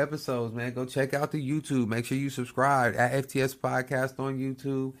old episodes, man. Go check out the YouTube. Make sure you subscribe at FTS Podcast on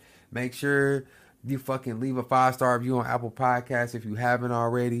YouTube. Make sure you fucking leave a 5-star review on Apple Podcasts if you haven't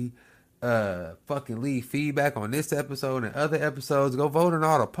already.